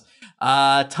does.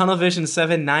 Tunnel Vision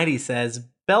 790 says,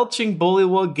 Belching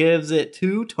Bullywug gives it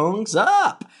 2 tongues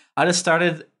up. I just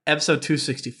started episode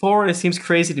 264, and it seems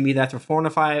crazy to me that after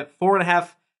 4.5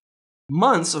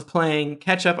 months of playing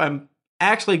catch up, I'm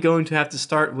actually going to have to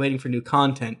start waiting for new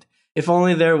content. If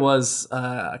only there was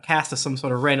a cast of some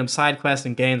sort of random side quests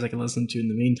and games I can listen to in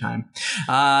the meantime.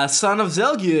 Son of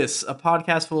Zelgius, a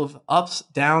podcast full of ups,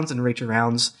 downs, and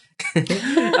reach-arounds.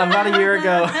 About a year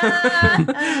ago,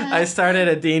 I started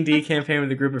a D&D campaign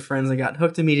with a group of friends and got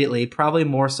hooked immediately, probably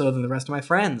more so than the rest of my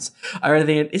friends. I read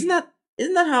isn't that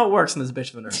how it works in this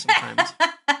bitch of a nurse sometimes?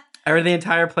 I read the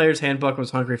entire player's handbook and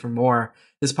was hungry for more.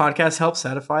 This podcast helps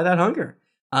satisfy that hunger.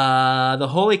 The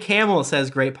Holy Camel says,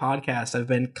 great podcast. I've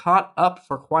been caught up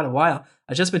for quite a while.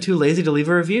 I've just been too lazy to leave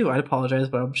a review. I apologize,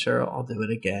 but I'm sure I'll do it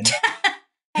again.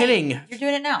 Hitting. You're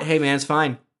doing it now. Hey, man, it's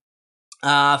fine.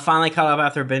 Finally caught up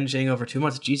after binging over 2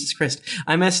 months. Jesus Christ.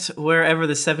 I missed wherever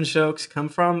the 7 jokes come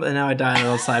from, and now I die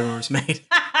outside when it was made.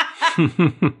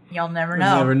 Y'all never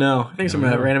know. Never know. I think it's from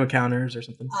random encounters or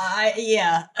something.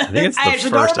 Yeah. I think it's the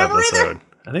first episode.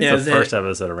 I think it's the first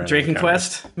episode of Random Drinking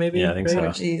Encounters. Quest, maybe? Yeah, I think so.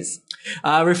 Jeez.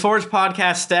 Reforged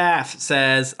podcast staff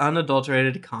says,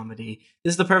 unadulterated comedy.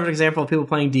 This is the perfect example of people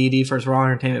playing D&D for its raw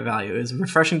entertainment value. It's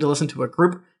refreshing to listen to a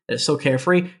group that is so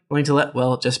carefree, willing to let,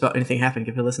 just about anything happen.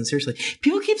 Give it a listen seriously.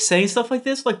 People keep saying stuff like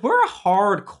this. Like, we're a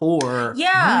hardcore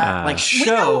show. We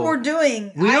know what we're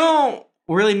doing. We don't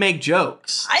really make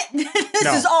jokes. This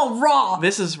is all raw.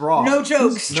 This is raw. No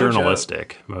jokes. It's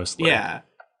journalistic, mostly. Yeah.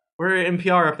 We're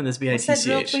NPR up in this BITCH. What's that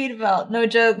real tweet about? No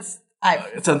jokes.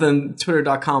 It's something,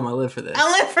 twitter.com, I live for this.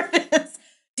 I live for this.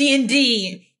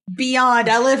 D&D, beyond,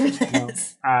 I live for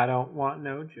this. No, I don't want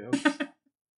no jokes.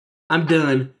 I'm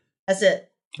done. That's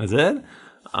it. That's it?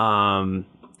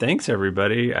 Thanks,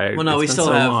 everybody. We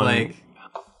still have,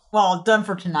 Well, done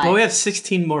for tonight. Well, we have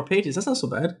 16 more pages. That's not so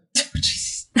bad.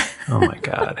 Oh, my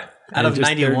God. Out of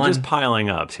 91. They're just piling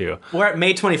up, too. We're at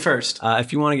May 21st.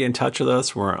 If you want to get in touch with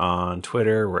us, we're on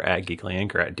Twitter. We're at Geekly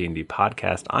Anchor, at D&D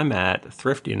Podcast. I'm at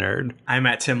Thrifty Nerd. I'm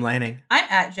at Tim Lanning. I'm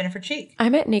at Jennifer Cheek.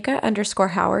 I'm at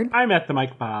Nika_Howard. I'm at the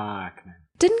Mike Bachman.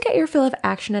 Didn't get your fill of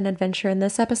action and adventure in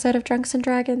this episode of Drunks and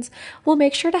Dragons? Well,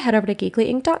 make sure to head over to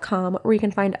geeklyinc.com where you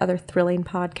can find other thrilling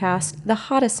podcasts, the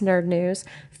hottest nerd news,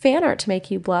 fan art to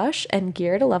make you blush, and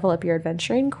gear to level up your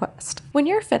adventuring quest. When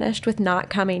you're finished with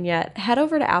Not Coming Yet, head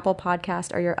over to Apple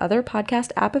Podcast or your other podcast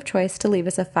app of choice to leave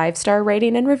us a 5-star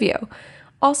rating and review.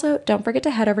 Also, don't forget to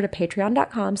head over to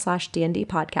patreon.com/DND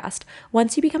podcast.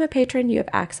 Once you become a patron, you have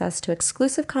access to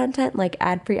exclusive content like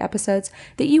ad-free episodes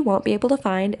that you won't be able to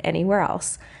find anywhere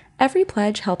else. Every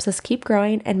pledge helps us keep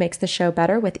growing and makes the show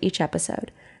better with each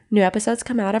episode. New episodes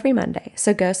come out every Monday,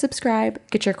 so go subscribe,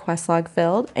 get your quest log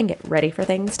filled, and get ready for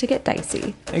things to get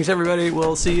dicey. Thanks, everybody.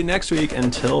 We'll see you next week.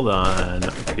 Until then,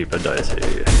 keep it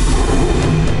dicey.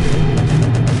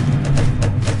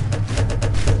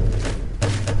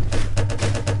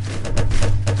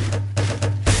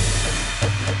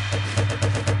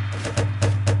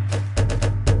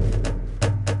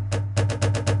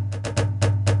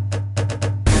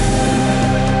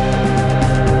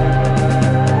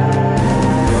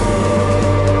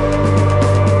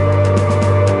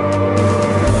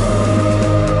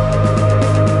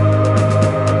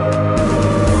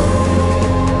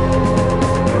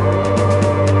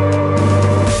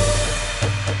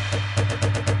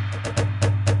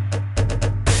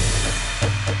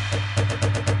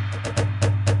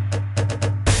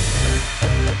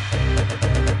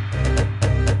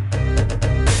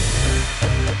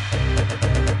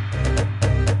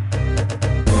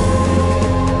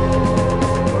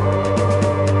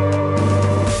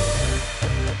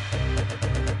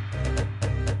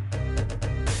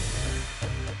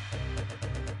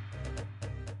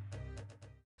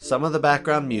 Some of the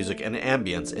background music and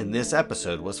ambience in this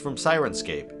episode was from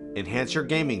Syrinscape. Enhance your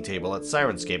gaming table at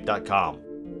Syrinscape.com.